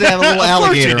shoes that have a little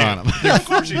alligator on them. of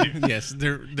course you do. Yes,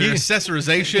 their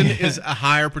accessorization is a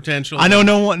higher potential. I know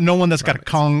no one that's got a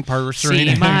Kong purse or See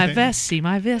anything. my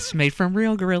vest, made from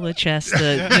real gorilla chest.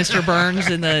 The Mr. Burns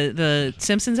in the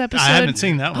Simpsons episode. I haven't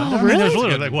seen that one. Oh, I mean, there's really?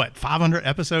 literally 500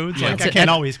 episodes. Yeah. Like, That's I a- can't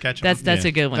that- always catch them. That's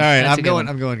a good one. All right, That's a I'm good going. one.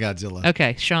 I'm going Godzilla.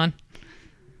 Okay, Sean.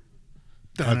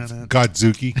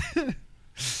 Godzuki.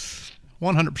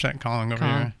 100% Kong over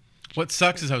Kong. here. What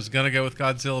sucks is I was gonna go with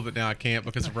Godzilla, but now I can't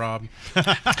because of Rob.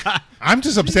 I'm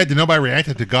just upset that nobody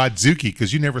reacted to Godzuki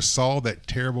because you never saw that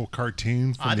terrible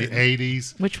cartoon from the didn't.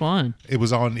 80s. Which one? It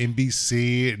was on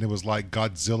NBC and it was like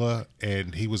Godzilla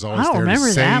and he was always I don't there remember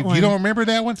to that save. one. You don't remember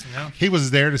that one? No. He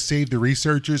was there to save the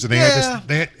researchers and they had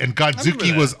this and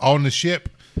Godzuki that. was on the ship.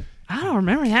 I don't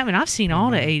remember that one. I've seen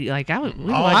all the 80. Like we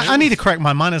watched- I need to correct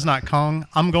mine is not Kong.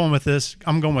 I'm going with this.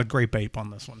 I'm going with Grape Ape on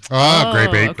this one. Ah, great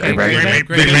babe. okay. Great babe.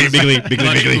 Great, Big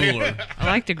cooler. I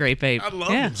like the grape ape. I love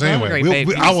yeah, him. So I love anyway, grape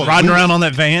ape. I will, Riding around on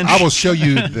that van. I will show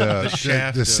you the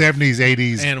shaft the of 70s,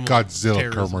 80s animal Godzilla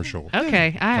terrorism. commercial.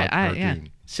 Okay, yeah. cartoon.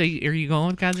 So are you going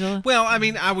with Godzilla? Well, I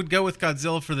mean, I would go with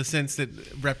Godzilla for the sense that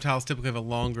reptiles typically have a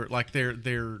longer, like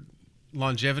their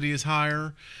longevity is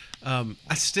higher.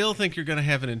 I still think you're going to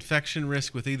have an infection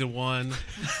risk with either one.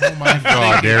 Oh my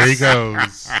God, there he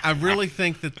goes. I really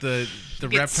think that the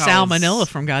Get reptiles salmonella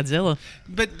from Godzilla.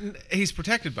 but he's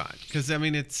protected by it because I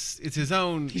mean it's his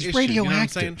own. He's issue, you know what I'm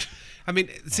radioactive. saying? I mean,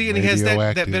 see, and he has that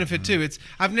Radioactive. benefit too.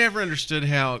 I've never understood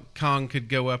how Kong could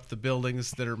go up the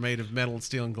buildings that are made of metal and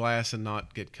steel and glass and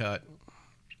not get cut.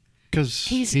 Because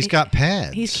he's got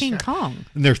pads. He's King Kong.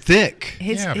 And they're thick.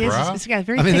 He's bro. got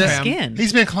very I mean, thick that- skin.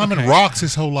 He's been climbing rocks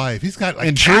his whole life. He's got like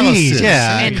And calluses. trees,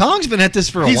 yeah. And- Kong's been at this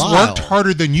for a He's while. worked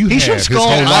harder than you He's have from his Skull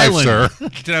whole Island.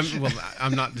 life, sir. Well,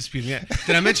 I'm not disputing that.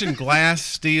 Did I mention glass,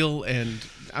 steel, and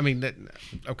I mean that?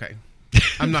 Okay,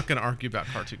 I'm not going to argue about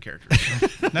cartoon characters.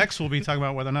 Next, we'll be talking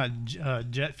about whether or not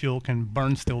jet fuel can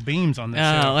burn steel beams on this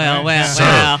show. Oh, well, right?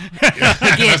 well.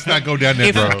 Again, Let's not go down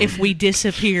that road. if we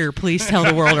disappear, please tell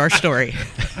the world our story.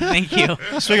 Thank you.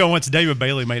 Speaking of once, David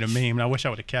Bailey made a meme, and I wish I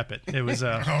would have kept it. It was,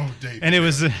 David. and it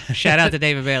was. Shout out to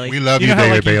David Bailey. We love You you, know how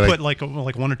David like you Bailey. put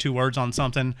like one or two words on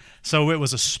something. So it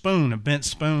was a spoon, a bent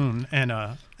spoon, and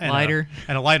a Lighter.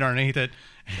 and a lighter underneath it.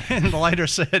 And the lighter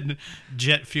said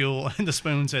jet fuel, and the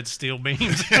spoon said steel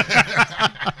beams.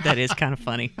 That is kind of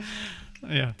funny.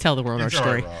 Yeah. Tell the world It's our all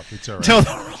story. right, Rob. It's all right. Tell the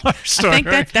world our story. I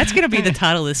think that's going to be the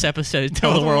title of this episode.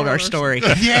 Tell the world our story.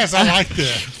 Yes, I like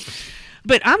that.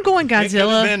 But I'm going It could have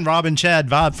Godzilla. been Rob and Chad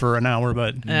vibe for an hour,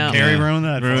 but Gary ruined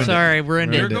that. for us. Sorry,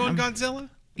 ruined You're it. going Godzilla?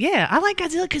 Yeah, I like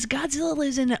Godzilla because Godzilla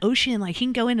lives in the ocean. Like he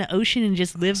can go in the ocean and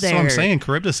just live That's there. what I'm saying.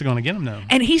 Charybdis is going to get him now.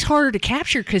 And he's harder to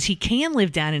capture because he can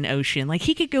live down in the ocean. Like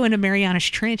he could go into Marianas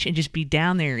Trench and just be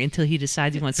down there until he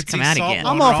decides he wants to But come see, out salt again.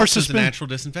 water I'm all for also is a suspend- natural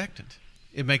disinfectant.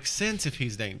 It makes sense if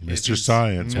he's dangerous. Mr.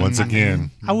 Science, once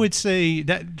again. I would say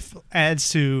that adds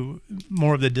to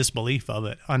more of the disbelief of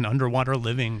it. An underwater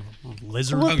living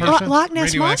lizard Well, person. Loch Ness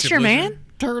Radioactive monster, lizard. man.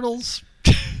 Turtles.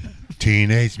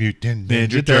 Teenage Mutant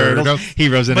Ninja Turtles.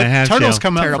 Heroes in but a half turtles shell.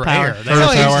 come up Turtle for power. air. Turtle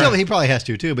Well, power. he probably has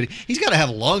to too, but he's got to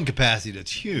have lung capacity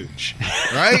that's huge,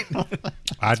 right?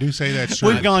 I do say that's true.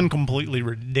 We've gone completely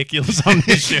ridiculous on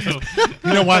this show.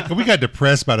 You know what? We got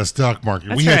depressed by the stock market.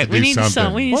 That's we had right. to We do need something.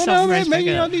 some. We need Well, no, something. man, raised maybe back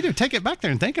you up. all need to take it back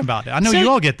there and think about it. I know So- you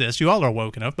all get this. You all are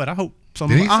woke enough, but I hope some.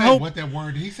 Did he I say hope. what that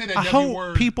word? Did he say that I W hope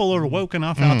word? people are woke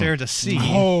enough out there to see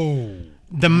Oh.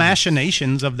 the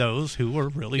machinations of those who are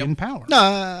really in power. No,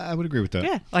 I would agree with that.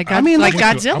 Yeah, like I mean, like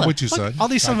like- Godzilla. I'm with you, son. All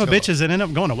these son of a Godzilla. bitches that end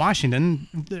up going to Washington,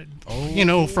 you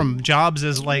know, from jobs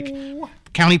as like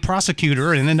county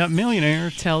prosecutor and end up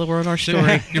millionaires. Tell the world our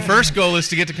story. Your first goal is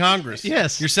to get to Congress.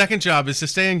 Yes. Your second job is to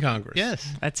stay in Congress.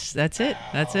 Yes. That's it.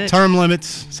 That's it. Term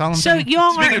limits. Solemn So thing. you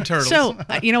all Speaking are. of turtles. So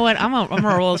you know what? I'm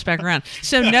gonna roll this back around.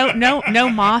 So no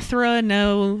Mothra,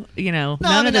 no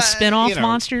none of the spin-off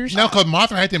monsters. No, because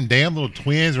Mothra had them damn little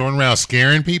twins running around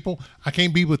scaring people. I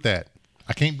can't be with that.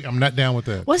 I can't be, I'm not down with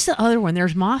that. What's the other one?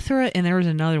 There's Mothra and there was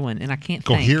another one, and I can't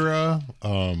think. Cohera,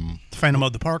 Phantom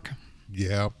of the Park.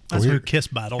 yeah. That's her Cohera. kiss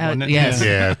battle, Oh, wasn't it? yes.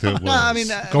 Yeah, it was. No, I mean,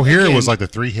 Cohera again, was like the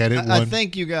three-headed one. I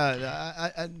think you got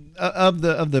of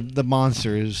the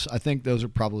monsters. I think those are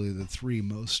probably the three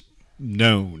most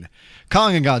known.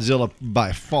 Kong and Godzilla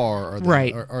by far are the,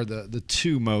 Right. are the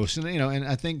two most, and and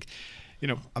I think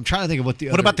I'm trying to think of what the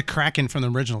What about the Kraken from the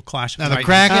original Clash of now the Titans?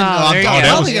 Kraken? Oh, there you I'm go.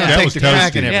 probably that gonna take was the toasty.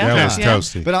 Kraken every Yeah. That was time.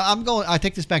 toasty. But I'm going. I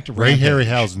take this back to Ray Rampage.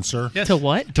 Harryhausen, sir. To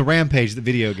what? To Rampage, the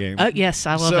video game. Yes,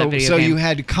 I love so that video so game. you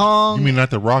had Kong. You mean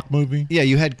not the Rock movie? Yeah,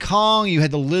 you had Kong, you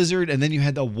had the lizard, and then you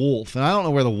had the wolf. And I don't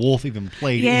know where the wolf even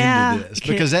played Yeah, into this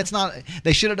because that's not.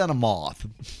 They should have done a moth.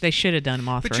 They should have done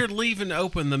Mothra. But you're leaving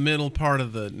open the middle part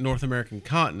of the North American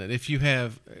continent. If you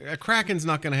have a Kraken's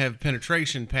not going to have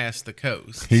penetration past the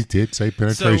coast. He did say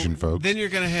penetration, So folks. then you're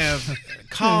going to have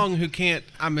Kong, who can't.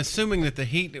 I'm assuming that the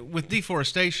heat with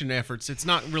deforestation efforts, it's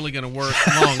not really going to work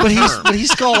long term. But he's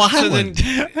Skull So then, Island.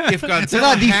 if Godzilla They're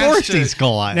not has deforesting to,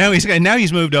 Skull Island. Now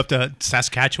he's moved up to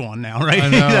Saskatchewan now, right? I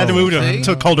know. He's had to move See?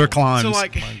 to colder climes. so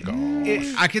like,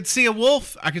 I could see a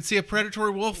wolf. I could see a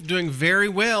predatory wolf doing very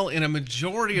well in a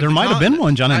majority of. There the might have been continent.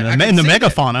 one, John, in I the can see that.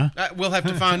 megafauna. We'll have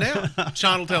to find out.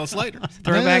 Sean will tell us later.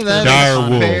 Throwback Yeah, to that- Dire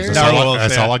wolves. Fair. That's, Dire all, wolves,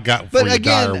 that's yeah. all I got for But you.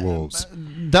 again, Dire wolves.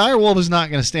 Dire Wolf is not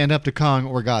going to stand up to Kong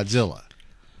or Godzilla.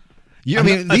 I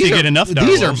mean, if you these get are, enough dire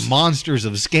these are wolves. monsters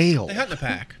of scale. They hunt in a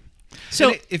pack.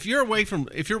 So- And if you're away from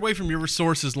your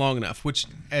resources long enough, which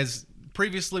as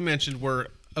previously mentioned were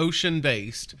ocean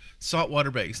based, saltwater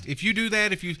based. If you do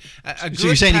that, if you a So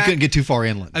you're good saying you pack- couldn't get too far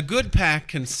inland? a good pack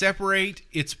can separate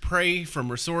its prey from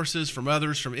resources, from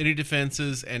others, from any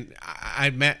defenses, and I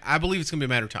believe it's going to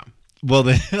be a matter of time. Well,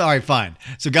 then, all right, fine.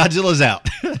 So Godzilla's out.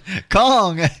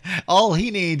 Kong, all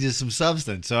he needs is some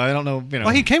substance. So I don't know. Well,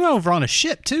 he came over on a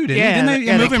ship too, didn't he? Didn't they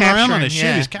yeah, move they him around capture on a him, ship?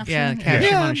 yeah. He's capturing Yeah, him? capture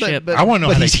him on a ship. I want to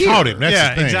know how they he's caught here. him. That's Yeah,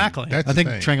 the thing. exactly. That's I the think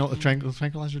thing.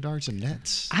 tranquilizer darts and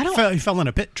nets. I don't. He fell in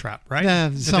a pit trap, right? Yeah,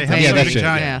 Did they something. have Yeah, some that's big it.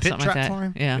 giant Yeah, pit something trap like that. for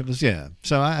him? Yeah. It was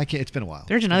So I can't. It's been a while.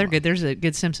 There's It's been another a while. good. There's a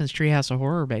good Simpsons Treehouse of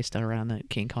Horror based around the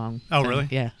King Kong. Oh, thing. really?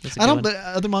 Yeah. That's a I good don't. one. But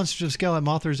other monsters of scale like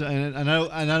Mothras, and I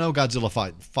know Godzilla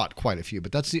fought quite quite a few,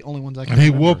 but that's the only ones I can And he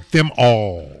remember. whooped them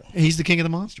all. He's the king of the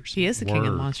monsters. He is the king of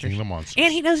Word, monsters. king of monsters.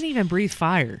 And he doesn't even breathe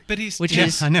fire. But he's- which yeah,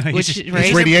 is I know, he's which just- raises-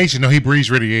 It's radiation. No, he breathes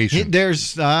radiation.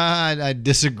 There's, I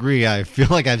disagree. I feel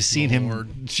like I've seen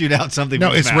him shoot out something. No,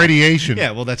 with his it's mouth. radiation.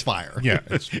 Yeah, well, that's fire. Yeah.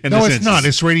 In No, this it's not. instance.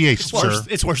 It's radiation, sir.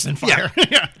 It's worse than fire.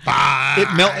 It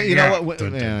melt. You know what?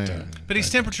 Dun, dun, Yeah, dun. yeah. But he's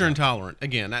temperature intolerant.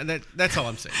 Again, that's all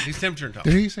I'm saying. He's temperature Did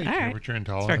intolerant. he say All right. temperature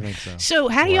intolerant? I think so. So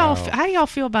how do y'all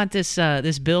feel about this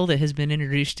this bill that has been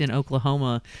introduced in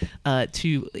Oklahoma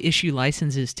to issue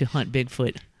licenses to hunt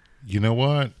Bigfoot? You know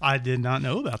what? I did not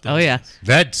know about that. Oh yeah,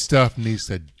 That stuff needs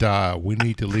to die. We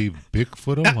need to leave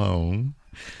Bigfoot alone.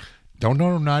 Don't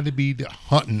know him not to be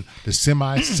hunting the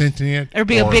semi-sentient. there'd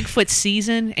be a or- Bigfoot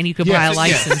season, and you could Yes, buy a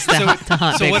yes. license to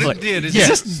hunt So what Bigfoot. it did is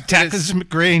Yes. Is this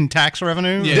green tax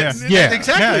revenue? Yeah. Yeah.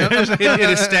 Exactly. It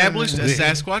established a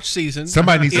Sasquatch season.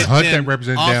 Somebody needs to It hunt then that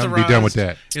representative down and be done with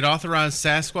authorized- that. It authorized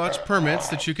Sasquatch permits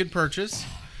that you could purchase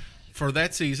for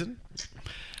that season.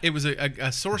 It was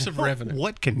a source of revenue.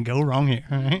 What can go wrong here?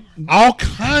 All right. All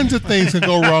kinds of things can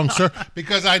go wrong, sir.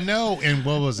 Because I know in,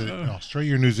 what was it, in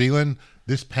Australia or New Zealand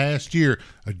this past year,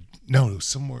 no, it was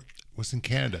somewhere, it was in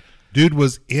Canada. Dude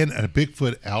was in a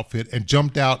Bigfoot outfit and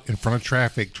jumped out in front of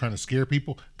traffic trying to scare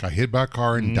people, got hit by a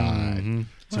car and died.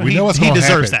 So Well, we know what's he going to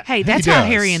deserves happen. that. Hey, that's He how does.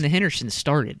 Harry and the Hendersons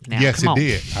started. Now, Yes, come it on.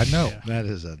 did. I know. That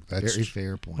is a That's- very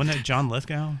fair point. Wasn't it John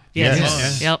Lithgow? Yes.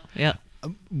 Yes. Yep.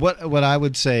 What I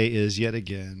would say is, yet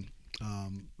again,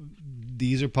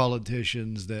 these are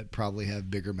politicians that probably have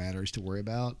bigger matters to worry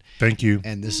about, Thank you.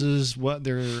 and this is what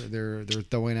they're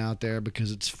throwing out there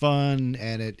because it's fun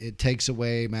and it takes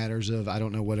away matters of, I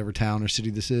don't know, whatever town or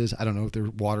city this is. I don't know what their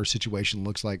water situation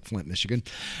looks like. Flint, Michigan.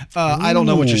 I don't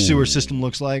know what your sewer system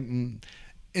looks like.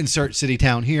 Insert city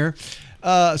town here.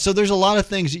 So there's a lot of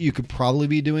things that you could probably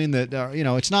be doing that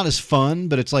it's not as fun,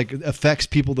 but it's like affects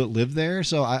people that live there.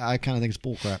 So I kind of think it's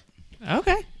bullcrap.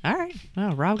 Okay. All right.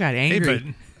 Well, Rob got Hey, angry.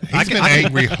 but He's been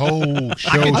angry whole show.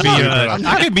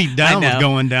 I could be down I know. with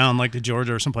going down like to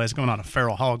Georgia or someplace, going on a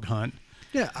feral hog hunt.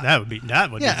 Yeah. That would be Yeah.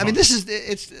 fun. I mean,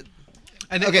 it's.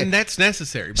 And, Okay. and that's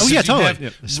necessary. Oh, because yeah, you totally.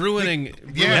 have ruining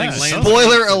Yeah, landscapes.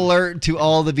 Spoiler alert to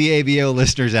all the BABO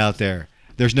listeners out there.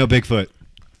 There's no Bigfoot.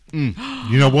 You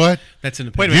know what? That's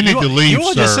an Wait a opinion. minute. You need to leave, You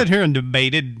all just sir. sit here and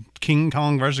debated King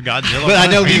Kong versus Godzilla. But I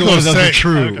know Are you neither one of gonna those say- are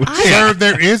true. Sir,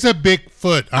 there is a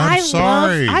Bigfoot. I'm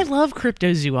sorry. I love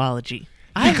cryptozoology.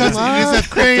 I Because love it is a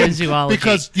thing. cryptozoology.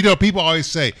 Because people always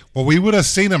say, "Well, we would have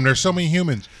seen them. There's so many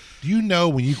humans." Do you know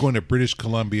when you go into British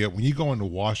Columbia, when you go into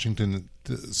Washington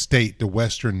State,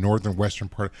 the northern western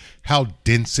part, how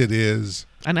dense it is?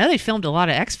 I know they filmed a lot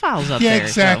of X-Files up Yeah, there.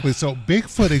 exactly. So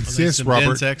Bigfoot exists, Some Robert.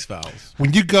 dense X-Files.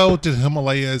 When you go to the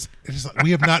Himalayas, it's like,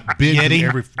 we have not been to Yeti.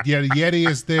 every. Yeah, the Yeti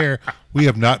is there. We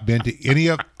have not been to any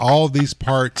of all these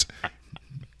parts.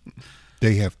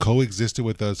 They have coexisted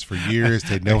with us for years.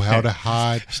 They know how to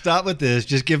hide. Stop with this.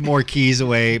 Just give more keys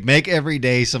away. Make every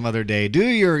day some other day. Do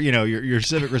your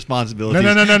civic responsibilities.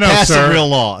 No, Pass sir. some real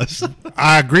laws.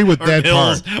 I agree with or that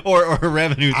bills part. or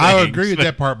revenue things. I agree with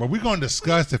that part, but we're going to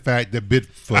discuss the fact that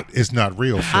Bigfoot is not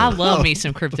real. Sir. I love me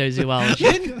some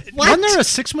cryptozoology. Wasn't there a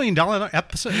 $6 million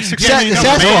episode? $6 Yeah, million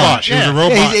Sasquatch. robot. He was a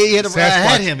robot. Yeah, he had I Sasquatch.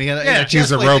 had him. He had a He's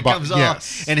chest a plate that robot, comes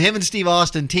yes. off, and him and Steve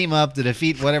Austin team up to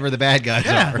defeat whatever the bad guys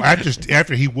are. I just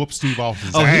after he whooped Steve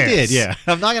Austin's Oh, ass. he did. Yeah,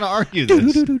 I'm not going to argue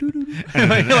this.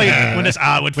 Like, when it's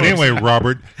odd. But anyway,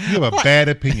 Robert, you have a bad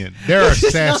opinion. There are It's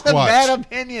not a bad Sasquatch,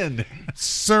 opinion.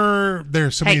 sir. There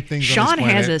are so Hey, many things. Sean on this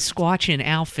has a planet. Squatchin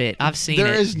outfit. I've seen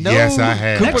There it. is no. Yes, I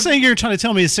have. Next thing you're trying to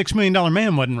tell me is $6 million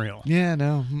man wasn't real. Yeah,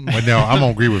 no. Well, no, I'm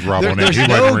gonna agree with Rob on that. There's He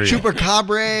no wasn't real.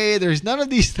 chupacabra. There's none of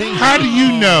these things. How do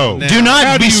you know? Now- Do How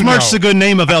not do you besmirch know? the good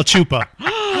name of El Chupa.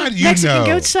 How do you Mexican know?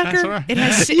 goat That's sucker. right. It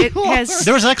has.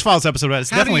 There was an X-Files episode about it. It's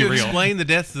How do definitely you real. explain the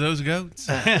death of those goats?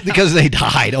 Because they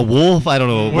died. A wolf? I don't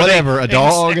know. Were they Whatever. A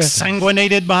dog?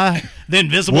 Exsanguinated by the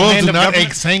invisible Wolves hand do of not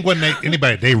government. exsanguinate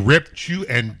anybody. They rip, chew,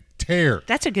 and tear.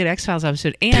 That's a good X-Files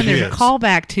episode. And It there's is. a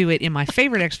callback to it in my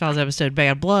favorite X-Files episode,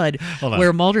 Bad Blood, on.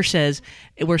 where Mulder says,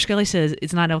 where Scully says,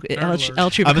 it's not El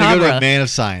Chupacabra. I'm going to go to a man of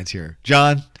science here.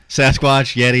 John,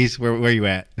 Sasquatch, Yetis, where are you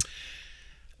at?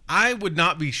 I would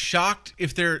not be shocked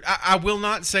if there. I will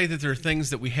not say that there are things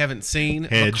that we haven't seen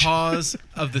Hedge. because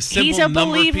of the simple He's a number of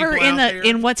believer people in out there.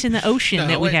 in what's in the ocean No,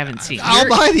 that we wait, haven't seen. I'll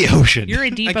buy the ocean. You're a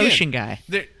deep Again, ocean guy.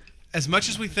 As much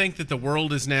as we think that the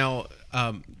world is now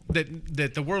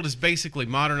that the world is basically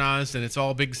modernized and it's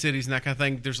all big cities and that kind of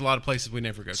thing, there's a lot of places we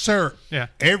never go to. Sir, Yeah.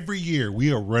 every year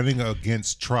we are running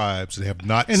against tribes that have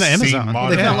not In the seen Amazon.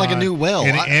 modern They found like a life new well.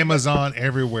 in I- Amazon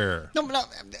everywhere. No,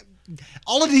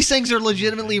 all of these things are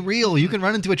legitimately real. You can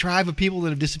run into a tribe of people that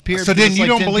have disappeared. So then you like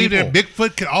don't 10 believe people. that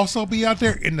Bigfoot could also be out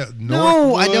there in the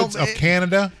No, I north woods don't- of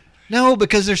Canada? No,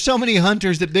 because there's so many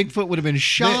hunters that Bigfoot would have been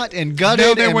shot and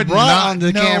gutted they and would brought not, on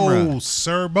the camera. No,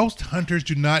 sir. Most hunters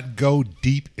do not go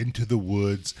deep into the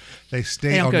woods. They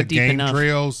stay They don't on go the deep game enough.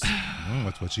 trails. Oh,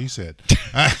 that's what she said.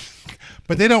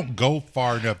 But they don't go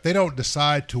far enough. They don't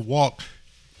decide to walk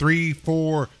 3,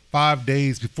 4, 5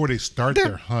 days before they start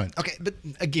their hunt. Okay, but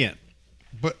again,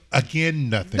 But again,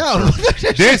 nothing. No,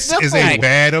 sir. This is a Hey,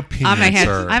 bad opinion, I may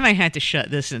sir. have to shut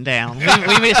this one down. We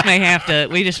just may have to.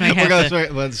 We just may we're have going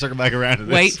to to circle back around to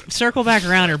this. wait, circle back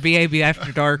around, or BAB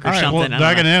After Dark, or All right, something. well,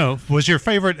 I I don't gotta know. know. What's your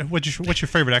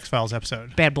favorite X-Files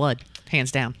episode? Bad Blood,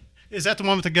 hands down. Is that the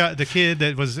one with the kid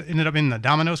that ended up in the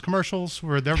Domino's commercials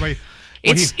where everybody?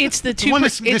 well, It's the two. one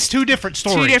it's two different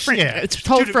stories. Two different. Yeah. It's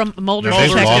told Two- from Mulder's They've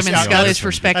perspective lost and me on Scully's this one.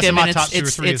 perspective, That's in my and top 2 or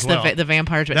it's 3 as well. the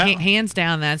vampires. But That- hands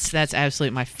down, that's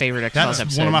absolutely my favorite X-Files That's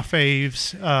episode. one of my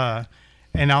faves.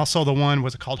 And also the one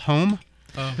was it called Home?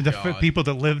 The people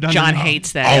that lived under John the-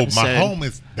 hates that Oh, episode. my home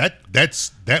is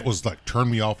that was like turned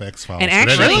me off X-Files. And So that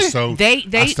actually, episode, they-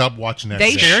 I stopped watching that.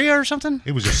 they show. Stereo or something?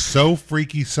 It was just so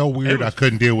freaky, so weird. I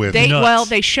couldn't deal with it.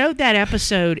 They showed that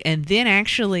episode, and then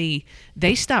actually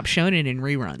they stopped showing it in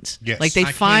reruns. Yes. Like they I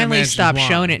can't finally imagine stopped why.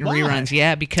 showing it in Why? reruns.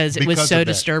 Yeah, because it was Because so of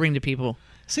that. disturbing to people.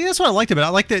 See, that's what I liked about it. I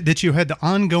liked that you had the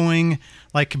ongoing,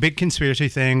 like, big conspiracy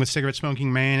thing with cigarette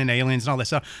smoking man and aliens and all that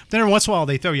stuff. But then every once in a while,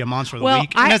 they throw you a monster of the Well,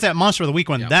 week. And that's that monster of the week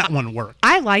one. That one worked.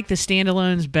 I like the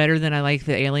standalones better than I like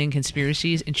the alien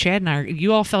conspiracies. And Chad and I,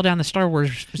 you all fell down the Star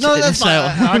Wars. No, that's so,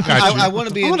 fine. got you. I want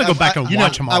to be. I wanna go back and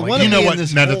watch them all I again. wanna You know be in what?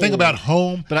 this Now the hole, thing about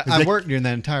Home, but is I that- worked during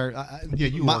that entire. Yeah,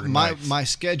 you my, worked my nights. my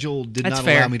schedule did That's not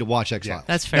fair. allow me to watch X Files.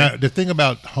 That's fair. Now, the thing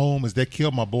about Home is they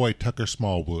killed my boy Tucker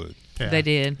Smallwood. Yeah. They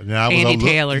did. And I was Andy a little-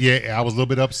 Taylor. Yeah, I was a little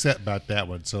bit upset about that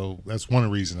one. So that's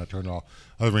one reason I turned it off.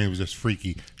 Other reason was just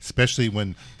freaky, especially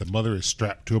when the mother is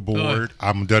strapped to a board.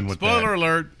 I'm done with that. Spoiler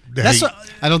alert. That's Hey,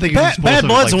 what, I don't think you can Bad, spoil Bad something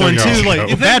Blood's like one 30 too. years Like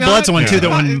ago. Bad Blood's one too. Yeah. That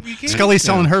when You can't- Scully's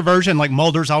telling her version, like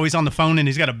Mulder's always on the phone and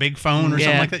he's got a big phone or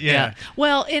something like that. Yeah.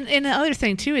 Well, and the other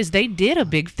thing too is they did a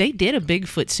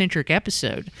Bigfoot centric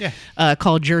episode, Yeah.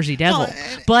 called Jersey Devil.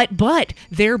 But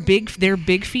their big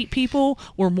feet people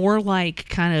were more like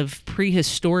kind of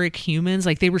prehistoric humans.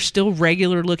 Like they were still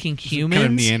regular looking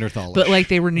humans, Neanderthalish. but like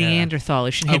they were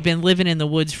Neanderthalish and had been living in the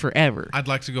woods forever. I'd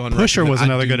like to go on. Pusher record was that I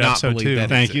another do good not episode, believe too. that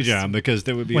Thank you, exists. John, because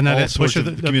there would be When that all is sorts Pusher,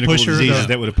 of the communicable Pusher, diseases the-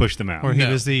 that would have pushed them out. Where he No.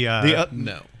 was the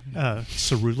No.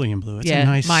 cerulean blue. It's yeah, a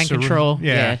nice mind control.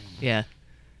 Yeah. Yeah.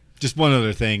 Just one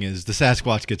other thing is the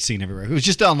Sasquatch gets seen everywhere. It was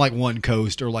just on like one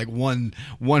coast or like one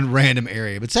random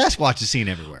area, but Sasquatch is seen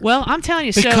everywhere. Well, I'm telling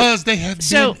you, so because they have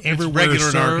so- been everywhere, regular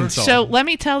in sir. Arkansas. So let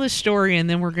me tell this story, and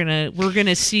then we're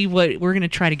gonna see what we're gonna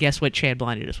try to guess what Chad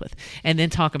blinded us with, and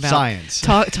then talk about Science.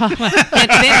 Talk about,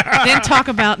 and then talk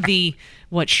about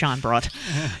what Sean brought,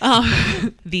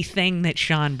 the thing that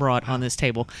Sean brought on this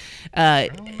table.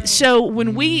 So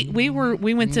when we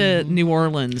went to New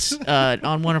Orleans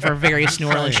on one of our various New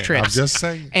Orleans trips. I'm just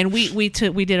saying. And we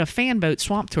did a fan boat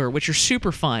swamp tour, which are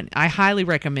super fun. I highly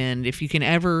recommend if you can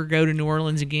ever go to New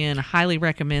Orleans again. I highly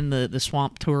recommend the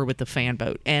swamp tour with the fan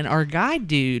boat. And our guide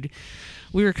dude,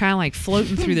 we were kind of like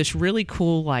floating through this really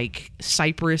cool like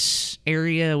cypress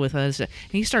area with us, and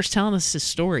he starts telling us this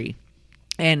story,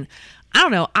 and I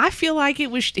don't know. I feel like he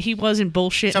wasn't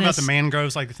bullshitting Talking about us. the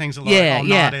mangroves, like the things that look Yeah, all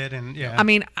yeah. knotted and yeah. I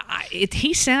mean,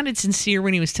 he sounded sincere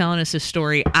when he was telling us this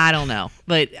story. I don't know,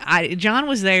 but John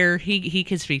was there. He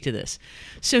could speak to this.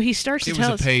 So he starts to It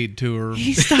tell was us. a paid tour.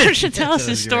 He starts to tell us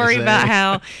That's this what I was story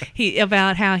gonna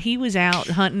about how he was out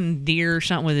hunting deer or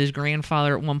something with his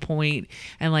grandfather at one point,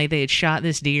 and like they had shot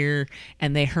this deer,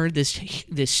 and they heard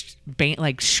this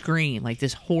like scream, like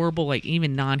this horrible, like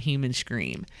even non-human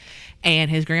scream.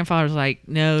 And his grandfather was like,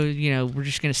 no, we're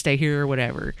just going to stay here or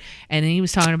whatever. And then he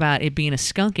was talking about it being a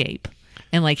skunk ape.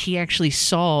 And, like, he actually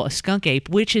saw a skunk ape,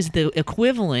 which is the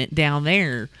equivalent down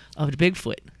there of the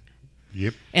Bigfoot.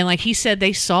 Yep. And, like, he said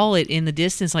they saw it in the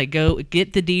distance, like, go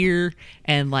get the deer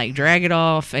and, like, drag it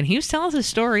off. And he was telling us a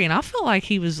story, and I feel like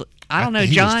he was, I don't know,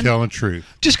 he John. was telling the truth.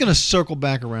 Just going to circle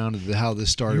back around to how this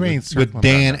started You ain't with circling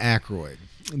Dan back. Aykroyd.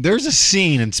 There's a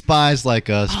scene in Spies Like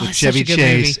Us Oh, with it's such Chevy a good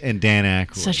Chase movie. and Dan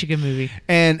Aykroyd. Such a good movie.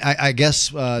 And I guess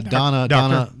Donna,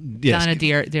 yes, Donna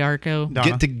D'Arco. Donna,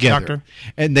 get together Doctor.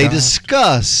 and they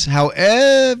discuss how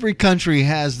every country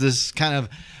has this kind of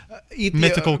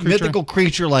mythical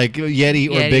creature like Yeti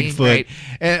or Yeti,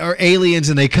 Bigfoot or aliens,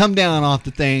 and they come down off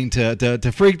the thing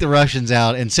to freak the Russians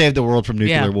out and save the world from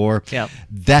nuclear war. Yep.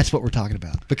 That's what we're talking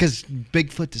about, because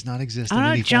Bigfoot does not exist in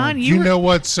any John, form. You know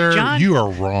what, sir? John, you are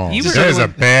wrong. you were- That is a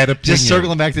bad opinion. Just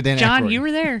circling back to Dan John, Aykroyd. you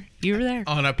were there. You were there.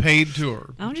 On a paid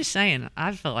tour. I'm just saying.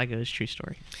 I felt like it was a true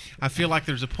story. I feel like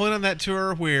there's a point on that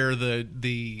tour where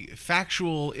the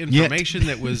factual information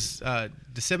that was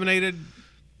disseminated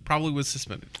probably was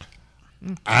suspended.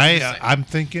 I'm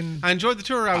thinking. I enjoyed the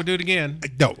tour. I would do it again.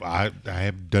 No, I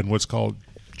have done what's called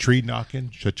tree knocking.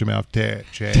 Shut your mouth,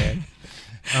 Chad.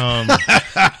 And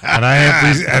I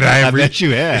have I bet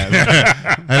you have.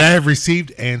 and I have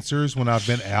received answers when I've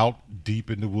been out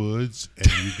deep in the woods, and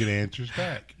you get answers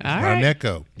back. It's All not right. an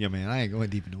echo. Yeah, man, I ain't going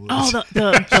deep in the woods. Oh,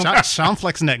 the Sean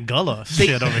flexing that Gullah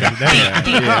shit over here.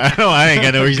 yeah, I ain't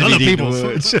got no reason to Other be deep in people's- the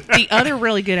woods. the other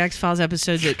really good X-Files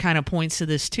episode that kind of points to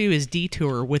this too is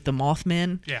Detour with the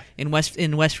Mothmen in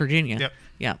West Virginia. Yep.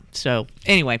 Yeah. So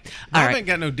anyway, all I right. haven't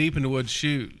got no deep in the woods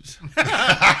shoes.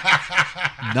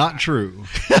 Not true.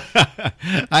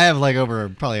 I have like over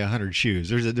probably 100 shoes.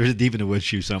 There's a deep in the woods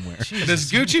shoe somewhere.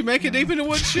 Does Gucci make a deep in the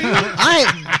woods shoe?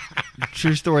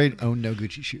 True story, own no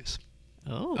Gucci shoes.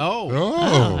 Oh. Oh.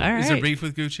 All right. Is there beef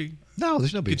with Gucci? No,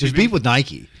 there's no beef. Gucci There's beef with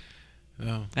Nike.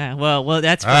 Oh. Well,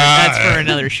 that's for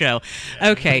another show.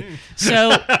 Okay,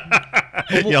 so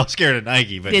Y'all scared of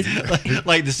Nike, but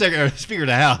like the Speaker of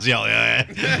the House, y'all. I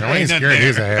ain't scared of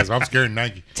his ass. I'm scared of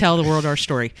Nike. tell the world our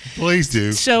story. Please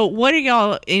do. So, what are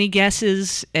y'all? Any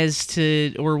guesses as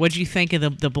to, or what do you think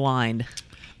of the blind?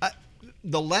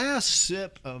 The last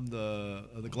sip of the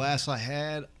glass I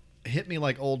had hit me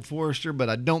like Old Forester, but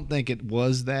I don't think it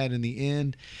was that in the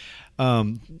end.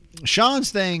 Sean's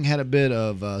thing had a bit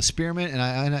of spearmint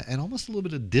and almost a little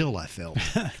bit of dill. I felt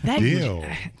That Deal.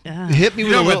 hit me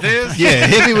with know a little. what this? Yeah,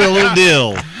 hit me with a little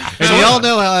dill. And y'all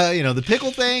know how the pickle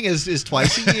thing is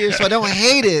twice a year, so I don't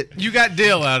hate it. You got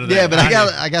dill out of that. Yeah, but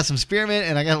I got some spearmint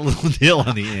and I got a little dill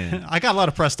on the end. I got a lot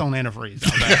of Prestone antifreeze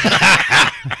out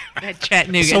there. that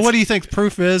Chattanooga. So what do you think the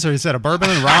proof is? Or is that a bourbon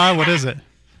and rye? What is it?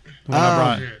 The one I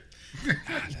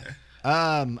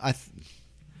brought.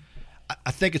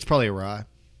 I think it's probably a rye.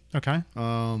 Okay.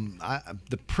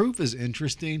 The proof is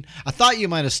interesting. I thought you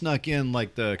might have snuck in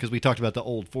like because we talked about the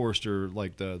Old Forester,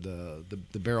 like the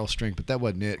barrel strength, but that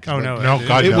wasn't it. 'Cause Oh, no. No,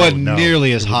 God, it no, wasn't no.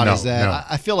 nearly as hot No, as that. no.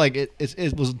 I feel like it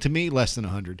was to me less than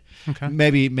 100. Okay.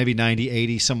 Maybe 90,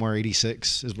 80, somewhere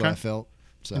 86 is what Okay. I felt.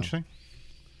 So Interesting.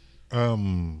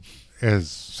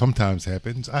 As sometimes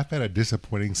happens, I've had a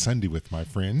disappointing Sunday with my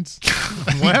friends.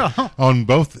 Well, On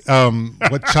both,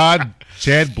 what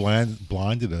Chad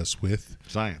blinded us with,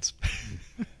 science.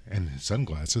 and his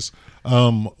sunglasses,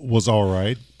 was all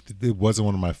right. It wasn't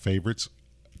one of my favorites.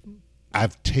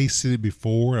 I've tasted it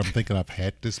before. I'm thinking I've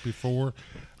had this before.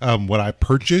 What I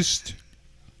purchased,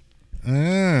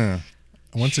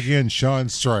 once again, Sean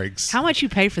strikes. How much you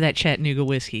pay for that Chattanooga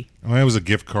whiskey? Well, it was a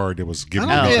gift card that was given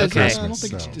I to me don't, for okay. I don't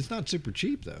Christmas. think it's not super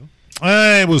cheap though.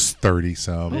 It was 30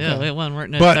 some. Yeah, it wasn't worth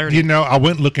no But 30. I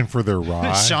went looking for their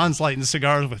rye. Sean's lighting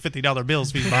cigars with $50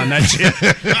 bills if he's buying that shit.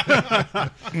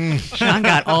 Sean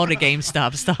got all the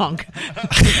GameStop stock.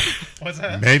 What's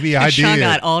that? Maybe I Sean did.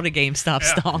 got all the GameStop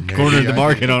stock. Maybe Cornered the I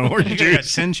market on orange You got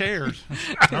juice. 10 chairs.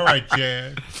 did. All right,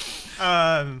 Chad.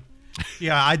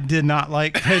 Yeah, I did not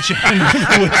like that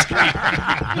Chattanooga whiskey.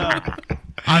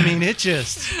 I mean, it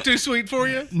just Too sweet for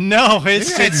you? no, it's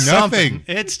It had it's nothing.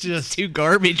 something. It's just Too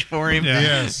garbage for him. Yeah.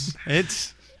 Yes.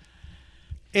 it's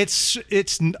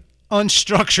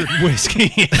unstructured whiskey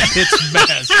at its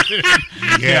best.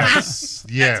 Yes.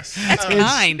 Yes. That's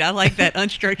kind. I like that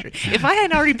unstructured. If I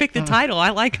hadn't already picked the title, I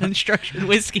like unstructured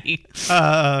whiskey.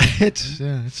 It's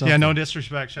Yeah, something. no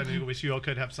disrespect, Chattanooga whiskey. You all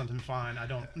could have something fine. I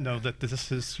don't know that this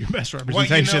is your best Well,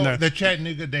 representation. though. the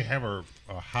Chattanooga, they have a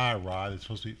high rye that's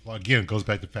supposed to be, well, again, it goes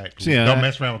back to fact. Yeah, Don't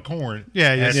mess around with corn.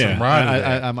 Yeah, yeah. Add Yeah, some rye to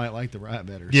that. I might like the rye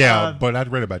better. Yeah, but I'd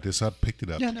read about this, so I picked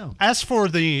it up. Yeah, no. As for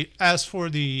the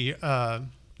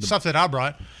stuff that I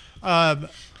brought, I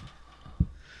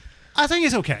think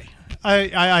it's okay.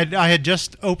 I had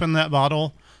just opened that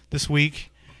bottle this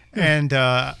week, and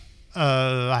I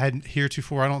had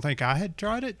heretofore I don't think I had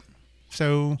tried it.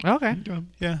 So Okay.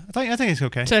 yeah, I think it's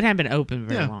okay. So it hadn't been open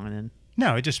very Yeah. long then.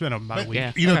 No, it just been about a week.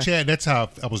 Yeah. You know, Okay. Chad, that's how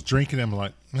I was drinking. I'm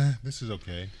like, this is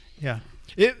okay. Yeah,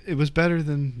 It was better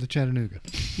than the Chattanooga.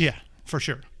 yeah, for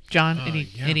sure. John,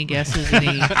 any guesses?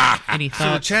 Any So the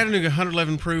thoughts? Chattanooga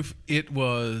 111 proof, it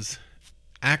was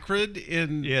acrid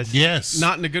in Yes.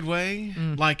 not in a good way.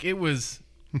 Like it was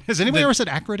Has anybody The- ever said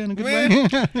acrid in a good way?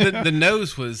 the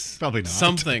nose was Probably not.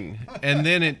 something, and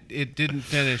then it didn't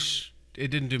finish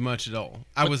didn't do much at all.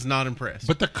 I was not impressed.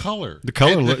 But the color. The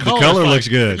color color's looks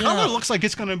good. The color looks like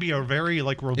it's going to be a very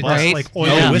like robust, Right. like oil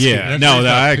Yeah. whiskey. Yeah, That's no, what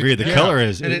I I agree. The yeah. color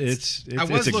is And it's I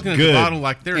was a looking at good the bottle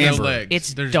like there are no amber. legs.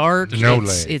 It's There's dark. no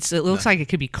it's, legs. it looks like it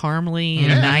could be caramely and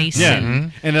Yeah. nice. Yeah,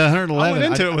 And and 111. I went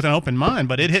into it with an open mind,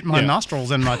 but it hit my Yeah.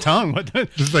 nostrils and my tongue with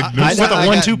It's like I- with a I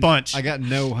 1-2 got- punch. I got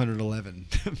no 111.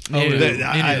 No, that,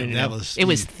 no. that was it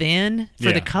was thin for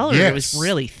Yeah. the color. Yes. It was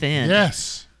really thin.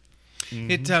 Yes.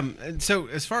 It so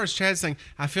as far as Chad's thing,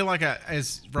 I feel like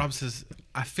as Rob says,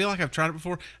 I feel like I've tried it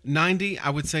before. 90, I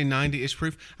would say 90-ish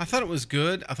proof. I thought it was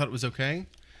good. I thought it was okay.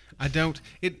 I don't.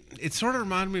 It sort of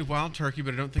reminded me of Wild Turkey,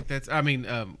 but I don't think that's. I mean,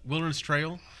 Wilderness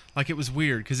Trail. Like it was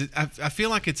weird because I feel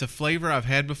like it's a flavor I've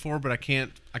had before, but I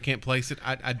can't place it.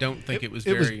 I don't think it was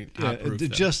very high proof. though.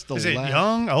 just the Is it last.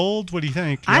 young, old? What do you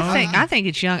think? I Young? think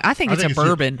it's young. I think I it's think a it's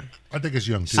bourbon. I think it's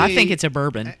young too. I think it's a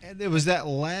bourbon. It was that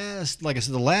last, like I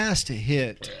said, the last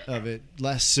hit of it,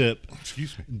 last sip,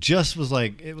 Excuse me. just was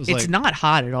like it was It's like not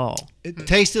hot at all. it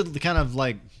tasted kind of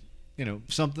like,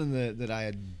 something that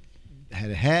I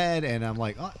had, and I'm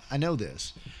like, oh, I know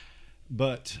this,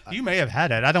 but You may have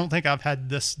had it. I don't think I've had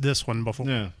this one before.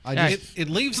 no, I Yeah, just It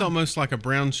leaves almost like a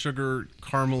brown sugar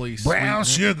caramely sweet. Brown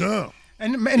sugar.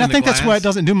 And In I the think that's why glass. it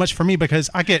doesn't do much for me because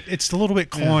it's a little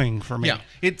bit cloying for me. Yeah,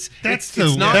 it's That's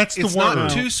not the it's not word.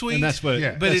 too sweet. and that's what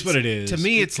Yeah. but that's it's, what it is To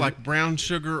me, it's like brown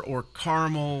sugar or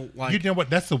caramel. Like You know what?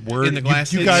 That's the word. In the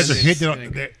glass, you guys are it's- hitting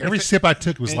it's- it. Every sip I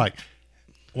took was like,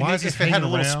 why is if this it had a hanging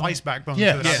little around? spice backbone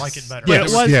Yes. to it, I Yes. like it better. But it it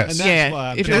was- was, yes. and that's Yeah,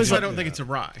 why, if it that's was why I like- don't think it's a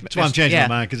rye. that's why I'm changing Yeah.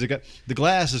 my mind because the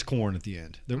glass is corn at the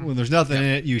end. When there's nothing in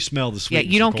it, you smell the Yeah,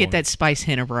 sweetness. you don't of get corn. that spice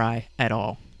hint of rye at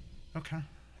all. Okay.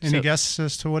 Any So- guess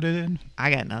as to what it is?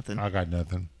 I got nothing. I got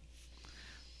nothing.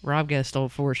 Rob guessed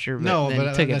Old Forester, but No, then but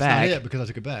took that's it back. not it because I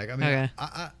took it back. I mean, Okay.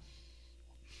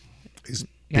 Is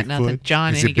Got nothing. Bigfoot?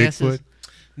 John, Is any it guesses? Bigfoot?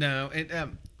 No,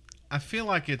 I feel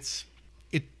like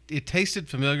it tasted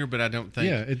familiar, but I don't think.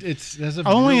 yeah, it's there's a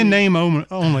Only in really- name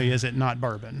only is it not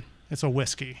bourbon. It's a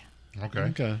whiskey. Okay.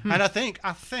 Okay. And I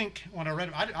think when I read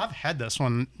it, I've had this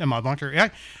one in my bunker.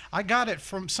 I got it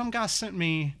from some guy sent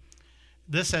me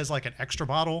this as like an extra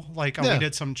bottle. Like Yeah. we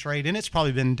did some trade, and it's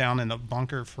probably been down in the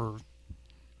bunker for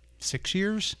 6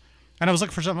 years. And I was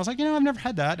looking for something. I was like, I've never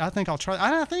had that. I think I'll try.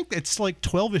 I think it's like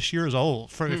 12ish years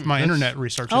old for if my internet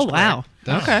research. Oh is wow.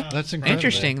 correct. Okay. That's incredible.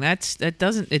 Interesting.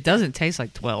 It doesn't taste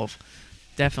like 12.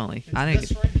 Definitely. I think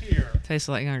This it right here. tastes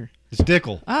like It's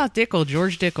Dickel.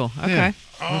 George Dickel. Okay.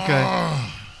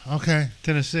 Yeah. Okay. Okay.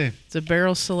 Tennessee. It's a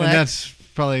barrel select. And that's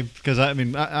probably because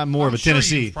I'm more of a sure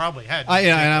Tennessee. you've probably had.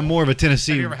 And I'm more of a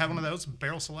Tennessee. Have you ever had one of those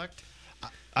barrel select?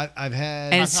 I've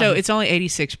had. and so it's only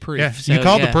 86 proof. Yeah, so, you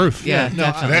called the proof. Yeah, no,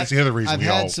 definitely. That's the other reason I've we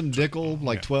had all- some Dickel,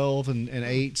 like 12 and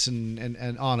 8s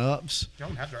and on ups. You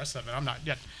don't have the rest of it. I'm not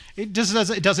yet. It just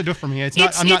doesn't. It doesn't do it for me. I'm It's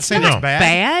not saying it's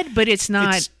bad. but it's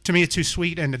not. To me, it's too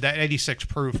sweet, and that 86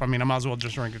 proof. I mean, I might as well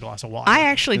just drink a glass of water. I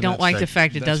actually And don't that's like the like-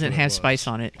 fact it that's doesn't what it have was. spice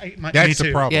on it. That's Me the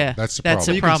too. problem. Yeah, That's the that's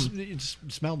problem. the problem. You just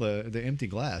smell the empty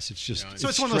glass. It's just So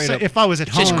it's one of those. straight up. If I was at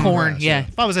home, Just corn. glass, Yeah.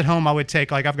 If I was at home, I would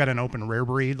take I've got an open rare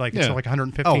breed, it's Yeah. like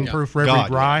 115 Oh, proof rare God,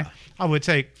 breed rye. yeah. I would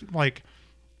take like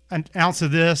an ounce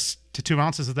of this to 2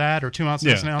 ounces of that, or 2 ounces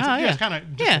of this, Yeah. an ounce. Oh, of, yeah. it's kind of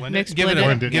Yeah, blend mix it. Give it blend a- it.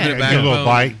 Blend it, give it a give it a little backbone.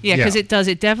 bite. Yeah, because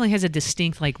it definitely has a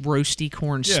distinct like roasty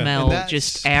corn Yeah, and smell that's-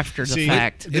 just after the see,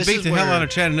 fact. It This beat is the hell where- out of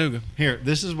Chattanooga. Here,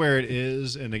 this is where it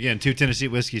is. And again, 2 Tennessee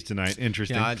whiskeys tonight.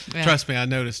 Interesting. Yeah, Yeah. trust me, I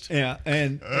noticed. Yeah,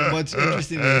 and what's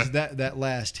interesting is that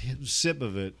last sip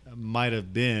of it might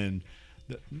have been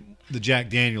the Jack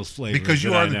Daniel's flavor. Because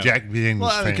you that are I the know. Jack Daniels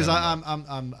Well, because fan.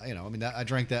 I'm I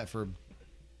drank that for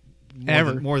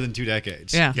Ever. more than 2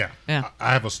 decades. Yeah. Yeah. Yeah.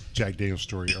 I have a Jack Daniels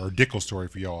story or a Dickel story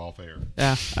for y'all off air.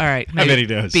 Yeah. All right. I bet he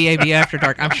does. BAB After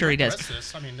Dark. I'm sure he does. Rest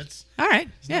this. I mean, it's All right.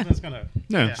 Yeah. nothing's gonna.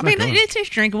 No, yeah. it's I mean, not going. it's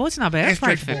drinkable. It's not bad. It's It's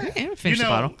probably drinkable. finish the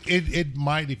bottle. it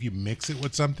might if you mix it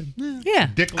with something. Yeah.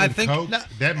 Dickel I and think- Coke,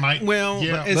 that might. Well,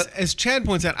 yeah, as Chad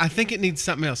points out, I think it needs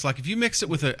something else. Like if you mix it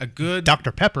with a good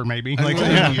Dr Pepper, maybe. Like, good-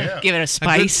 yeah. yeah. Give it a a good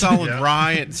spice. solid Yeah.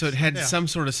 rye, so it had Yeah. some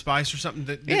sort of spice or something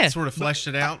that Yeah. sort of fleshed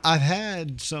it out. I've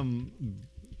had some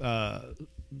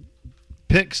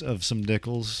picks of some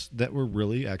Dickels that were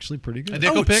really actually pretty A good.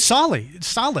 Dickel Oh, pick, solid. It's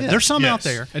solid. Yeah. There's some Yes. out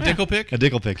there. a Dickel pick. A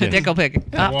Dickel pick. A Yeah. Dickel pick.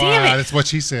 Wow, Damn it. that's what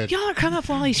she said. Y'all are coming up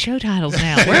with all these show titles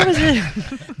now. Where was it?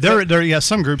 There. Yeah.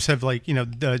 Some groups have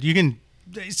you can.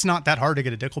 It's not that hard to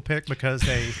get a Dickel pick because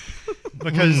this.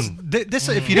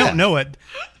 If you don't know it,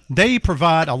 they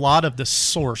provide a lot of the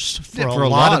source for, for a a lot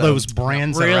lot of of those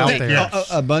brands that are out Really? there. Yeah.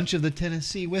 A bunch of the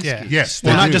Tennessee whiskeys. Yeah. Yes,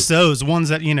 Well, they not do. just those ones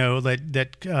that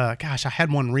gosh, I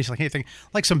had one recently. I can't think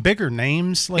like some bigger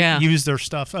names Yeah. use their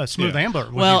stuff. Smooth Yeah. Ambler.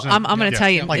 was Well, using- I'm going to Yeah. tell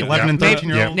you. like it- 11 and maybe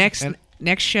 13-year-old. Next, And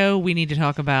next show we need to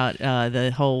talk about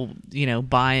the whole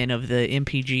buy-in of the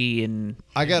MPG and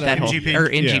I got that whole, NGP. or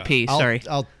NGP. Yeah. Sorry.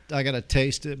 I gotta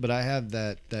taste it, but I have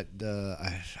that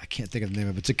I can't think of the name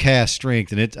of it. It's a cast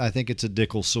strength, and I think it's a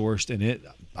Dickel sourced, and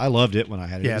I loved it when I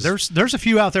had it. Yeah, It was- there's a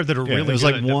few out there that are Yeah, really it was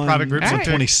good. like that one- private groups All will right.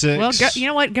 pick. 26. Well, you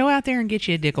know what? Go out there and get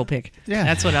you a Dickel pick. Yeah.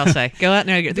 That's what I'll say. Go out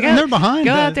there. They're behind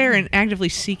Go the- out there and actively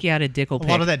seek you out a Dickel A pick.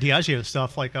 lot of that Diageo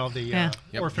stuff, like all the Yeah.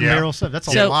 orphan Yeah. barrel stuff. That's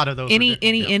a So lot of those. any are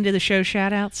different. end of the show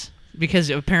shout outs? Because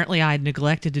apparently I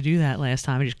neglected to do that last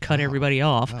time. I just cut everybody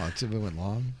off. Oh, it went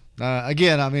long.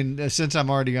 Again, I mean, since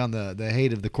I'm already on the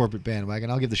hate of the corporate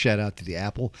bandwagon, I'll give the shout out to the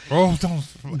Apple. Oh, don't.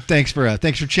 Thanks for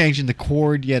changing the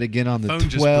cord yet again on the Phone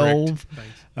just 12.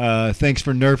 bricked. Thanks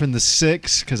for nerfing the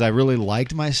 6 because I really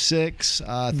liked my 6.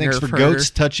 Thanks for Nerf Goats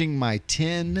her. touching my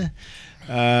 10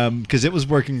 because it was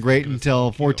working great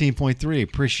until 14.3.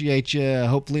 Appreciate you.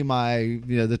 Hopefully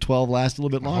the 12 lasts a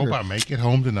little bit I longer. hope I make it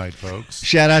home tonight, folks.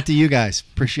 Shout out to you guys.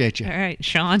 Appreciate you. All right,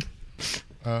 Sean.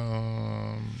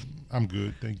 I'm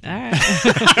good, thank you. All right.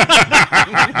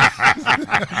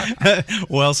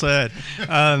 Well said.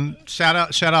 Shout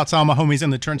out to all my homies in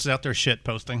the trenches out there shit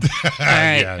posting. All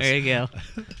right. Yes. There you go.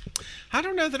 I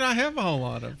don't know that I have a whole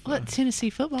lot of. What, Tennessee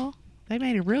football? They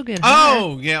made a real good hire.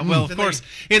 Oh, yeah. Well, of course,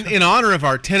 in honor of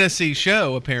our Tennessee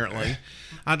show, apparently,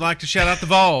 I'd like to shout out the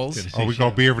Vols. Oh, we're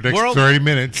going to be here for the next World- 30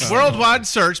 minutes. Worldwide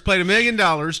Search paid $1 million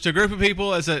to a group of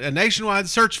people as a nationwide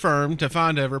search firm to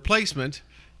find a replacement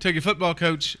to your football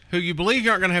coach who you believe you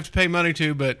aren't going to have to pay money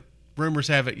to, but rumors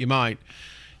have it you might.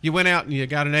 You went out and you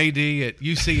got an AD at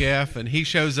UCF, and he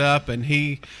shows up, and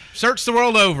he searched the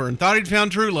world over and thought he'd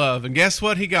found true love. And guess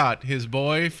what he got? His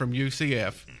boy from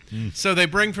UCF. So they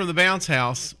bring from the bounce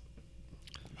house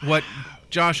what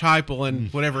Josh Heupel and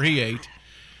whatever he ate.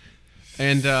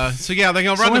 And so, yeah, they're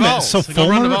going to run the Vols. So They're gonna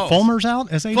run the Vols. Fulmer's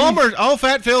out as AD? Fulmer,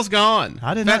 Fat Phil's gone.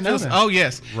 I did Fat not know Phil's- that. Oh,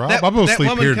 yes. Rob, I'm going to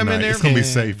sleep here tonight. It's going to be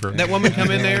safer. That woman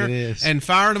come in Yeah, there it is. and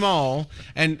fired them all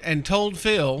and told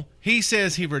Phil, he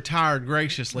says he retired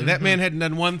graciously. That man hadn't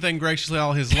done one thing graciously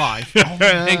all his life,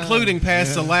 including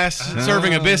pass the last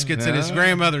serving of biscuits at his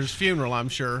grandmother's funeral, I'm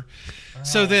sure.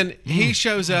 So then he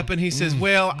shows up and he says,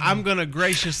 well, I'm going to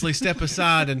graciously step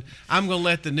aside and I'm going to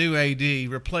let the new AD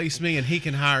replace me and he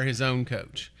can hire his own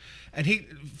coach. And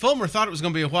Fulmer thought it was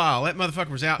going to be a while. That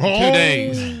motherfucker was out in 2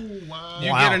 days.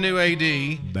 You get a new AD.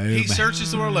 He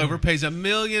searches the world over, pays $1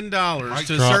 million to a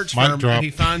search firm, and he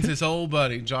finds his old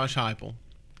buddy, Josh Heupel.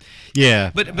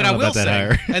 Yeah, But don't I know will about that say,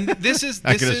 hire. and this is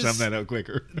I could have summed that up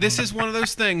quicker. this is one of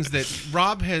those things that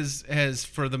Rob has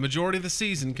for the majority of the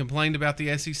season complained about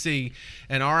the SEC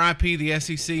and RIP the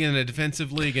SEC in a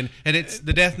defensive league, and it's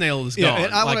the death nail is Yeah, gone.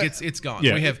 and I wanna- It's gone.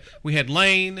 Yeah. We had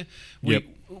Lane. Yep.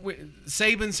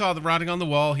 Saban saw the writing on the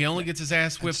wall. He only gets his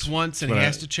ass whipped once, and he what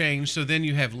has to change. So then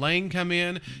you have Lane come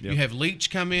in, you have Leach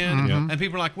come in, Mm-hmm. and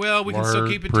people are like, "Well, we can still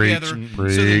Word, keep it preach, together."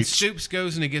 preach. So then Stoops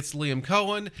goes and he gets Liam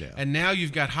Cohen, and now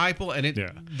you've got Heupel, and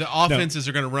the offenses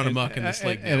are going to run amok in this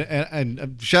league. now.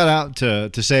 And shout out to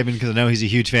Saban because I know he's a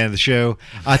huge fan of the show.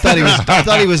 I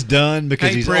thought he was done because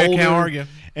Hey, he's Brick, older. how are you?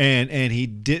 And he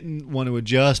didn't want to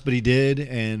adjust, but he did.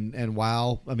 And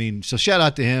wow, I mean, so shout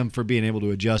out to him for being able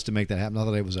to adjust to make that happen. I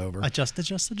thought it was over.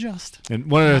 Adjust.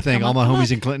 And one other thing, come all my on, come homies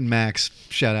on. in Clinton Max,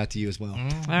 shout out to you as well. All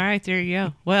right, there you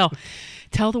go. Well,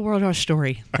 tell the world our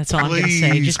story. That's all I'm going to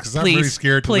say. Please, Just 'cause I'm really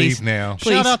scared to leave now.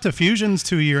 Please. Shout out to Fusion's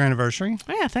 2-year anniversary.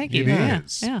 Yeah, thank you. It Yeah,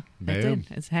 is. yeah. It Boom.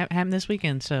 did. It's happened this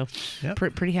weekend, so Yep.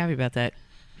 pretty happy about that.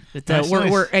 That Nice, we're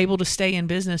nice. we're able to stay in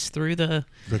business through the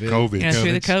The COVID.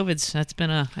 through the COVIDs. That's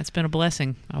been a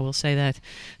blessing. I will say that.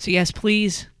 So yes,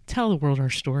 please tell the world our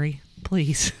story.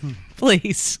 Please,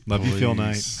 please. Love you, Phil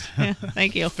Knight. Yeah,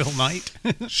 thank you. Phil Knight.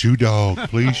 Shoe dog.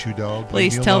 Please, shoe dog.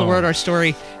 Please leave me tell the alone. world our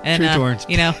story. And True Torrance.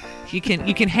 you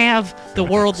can have the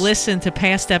world listen to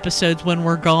past episodes when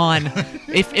we're gone,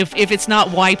 if it's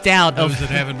not wiped out Those of that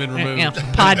haven't been removed.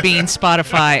 Podbean,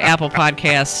 Spotify, Apple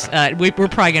Podcasts. We're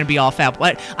probably going to be off Apple.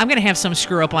 I'm going to have some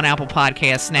screw up on Apple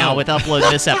Podcasts now with uploading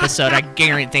this episode. I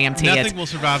guarantee it. Nothing will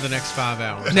survive the next 5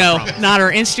 hours. I No, promise. not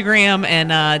our Instagram,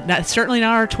 and certainly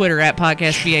not our Twitter at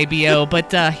Podcast BABO.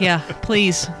 But yeah,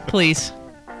 please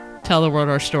tell the world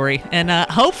our story, and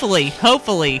hopefully,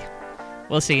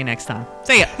 we'll see you next time.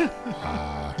 See ya.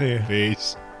 Yeah.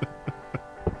 Peace.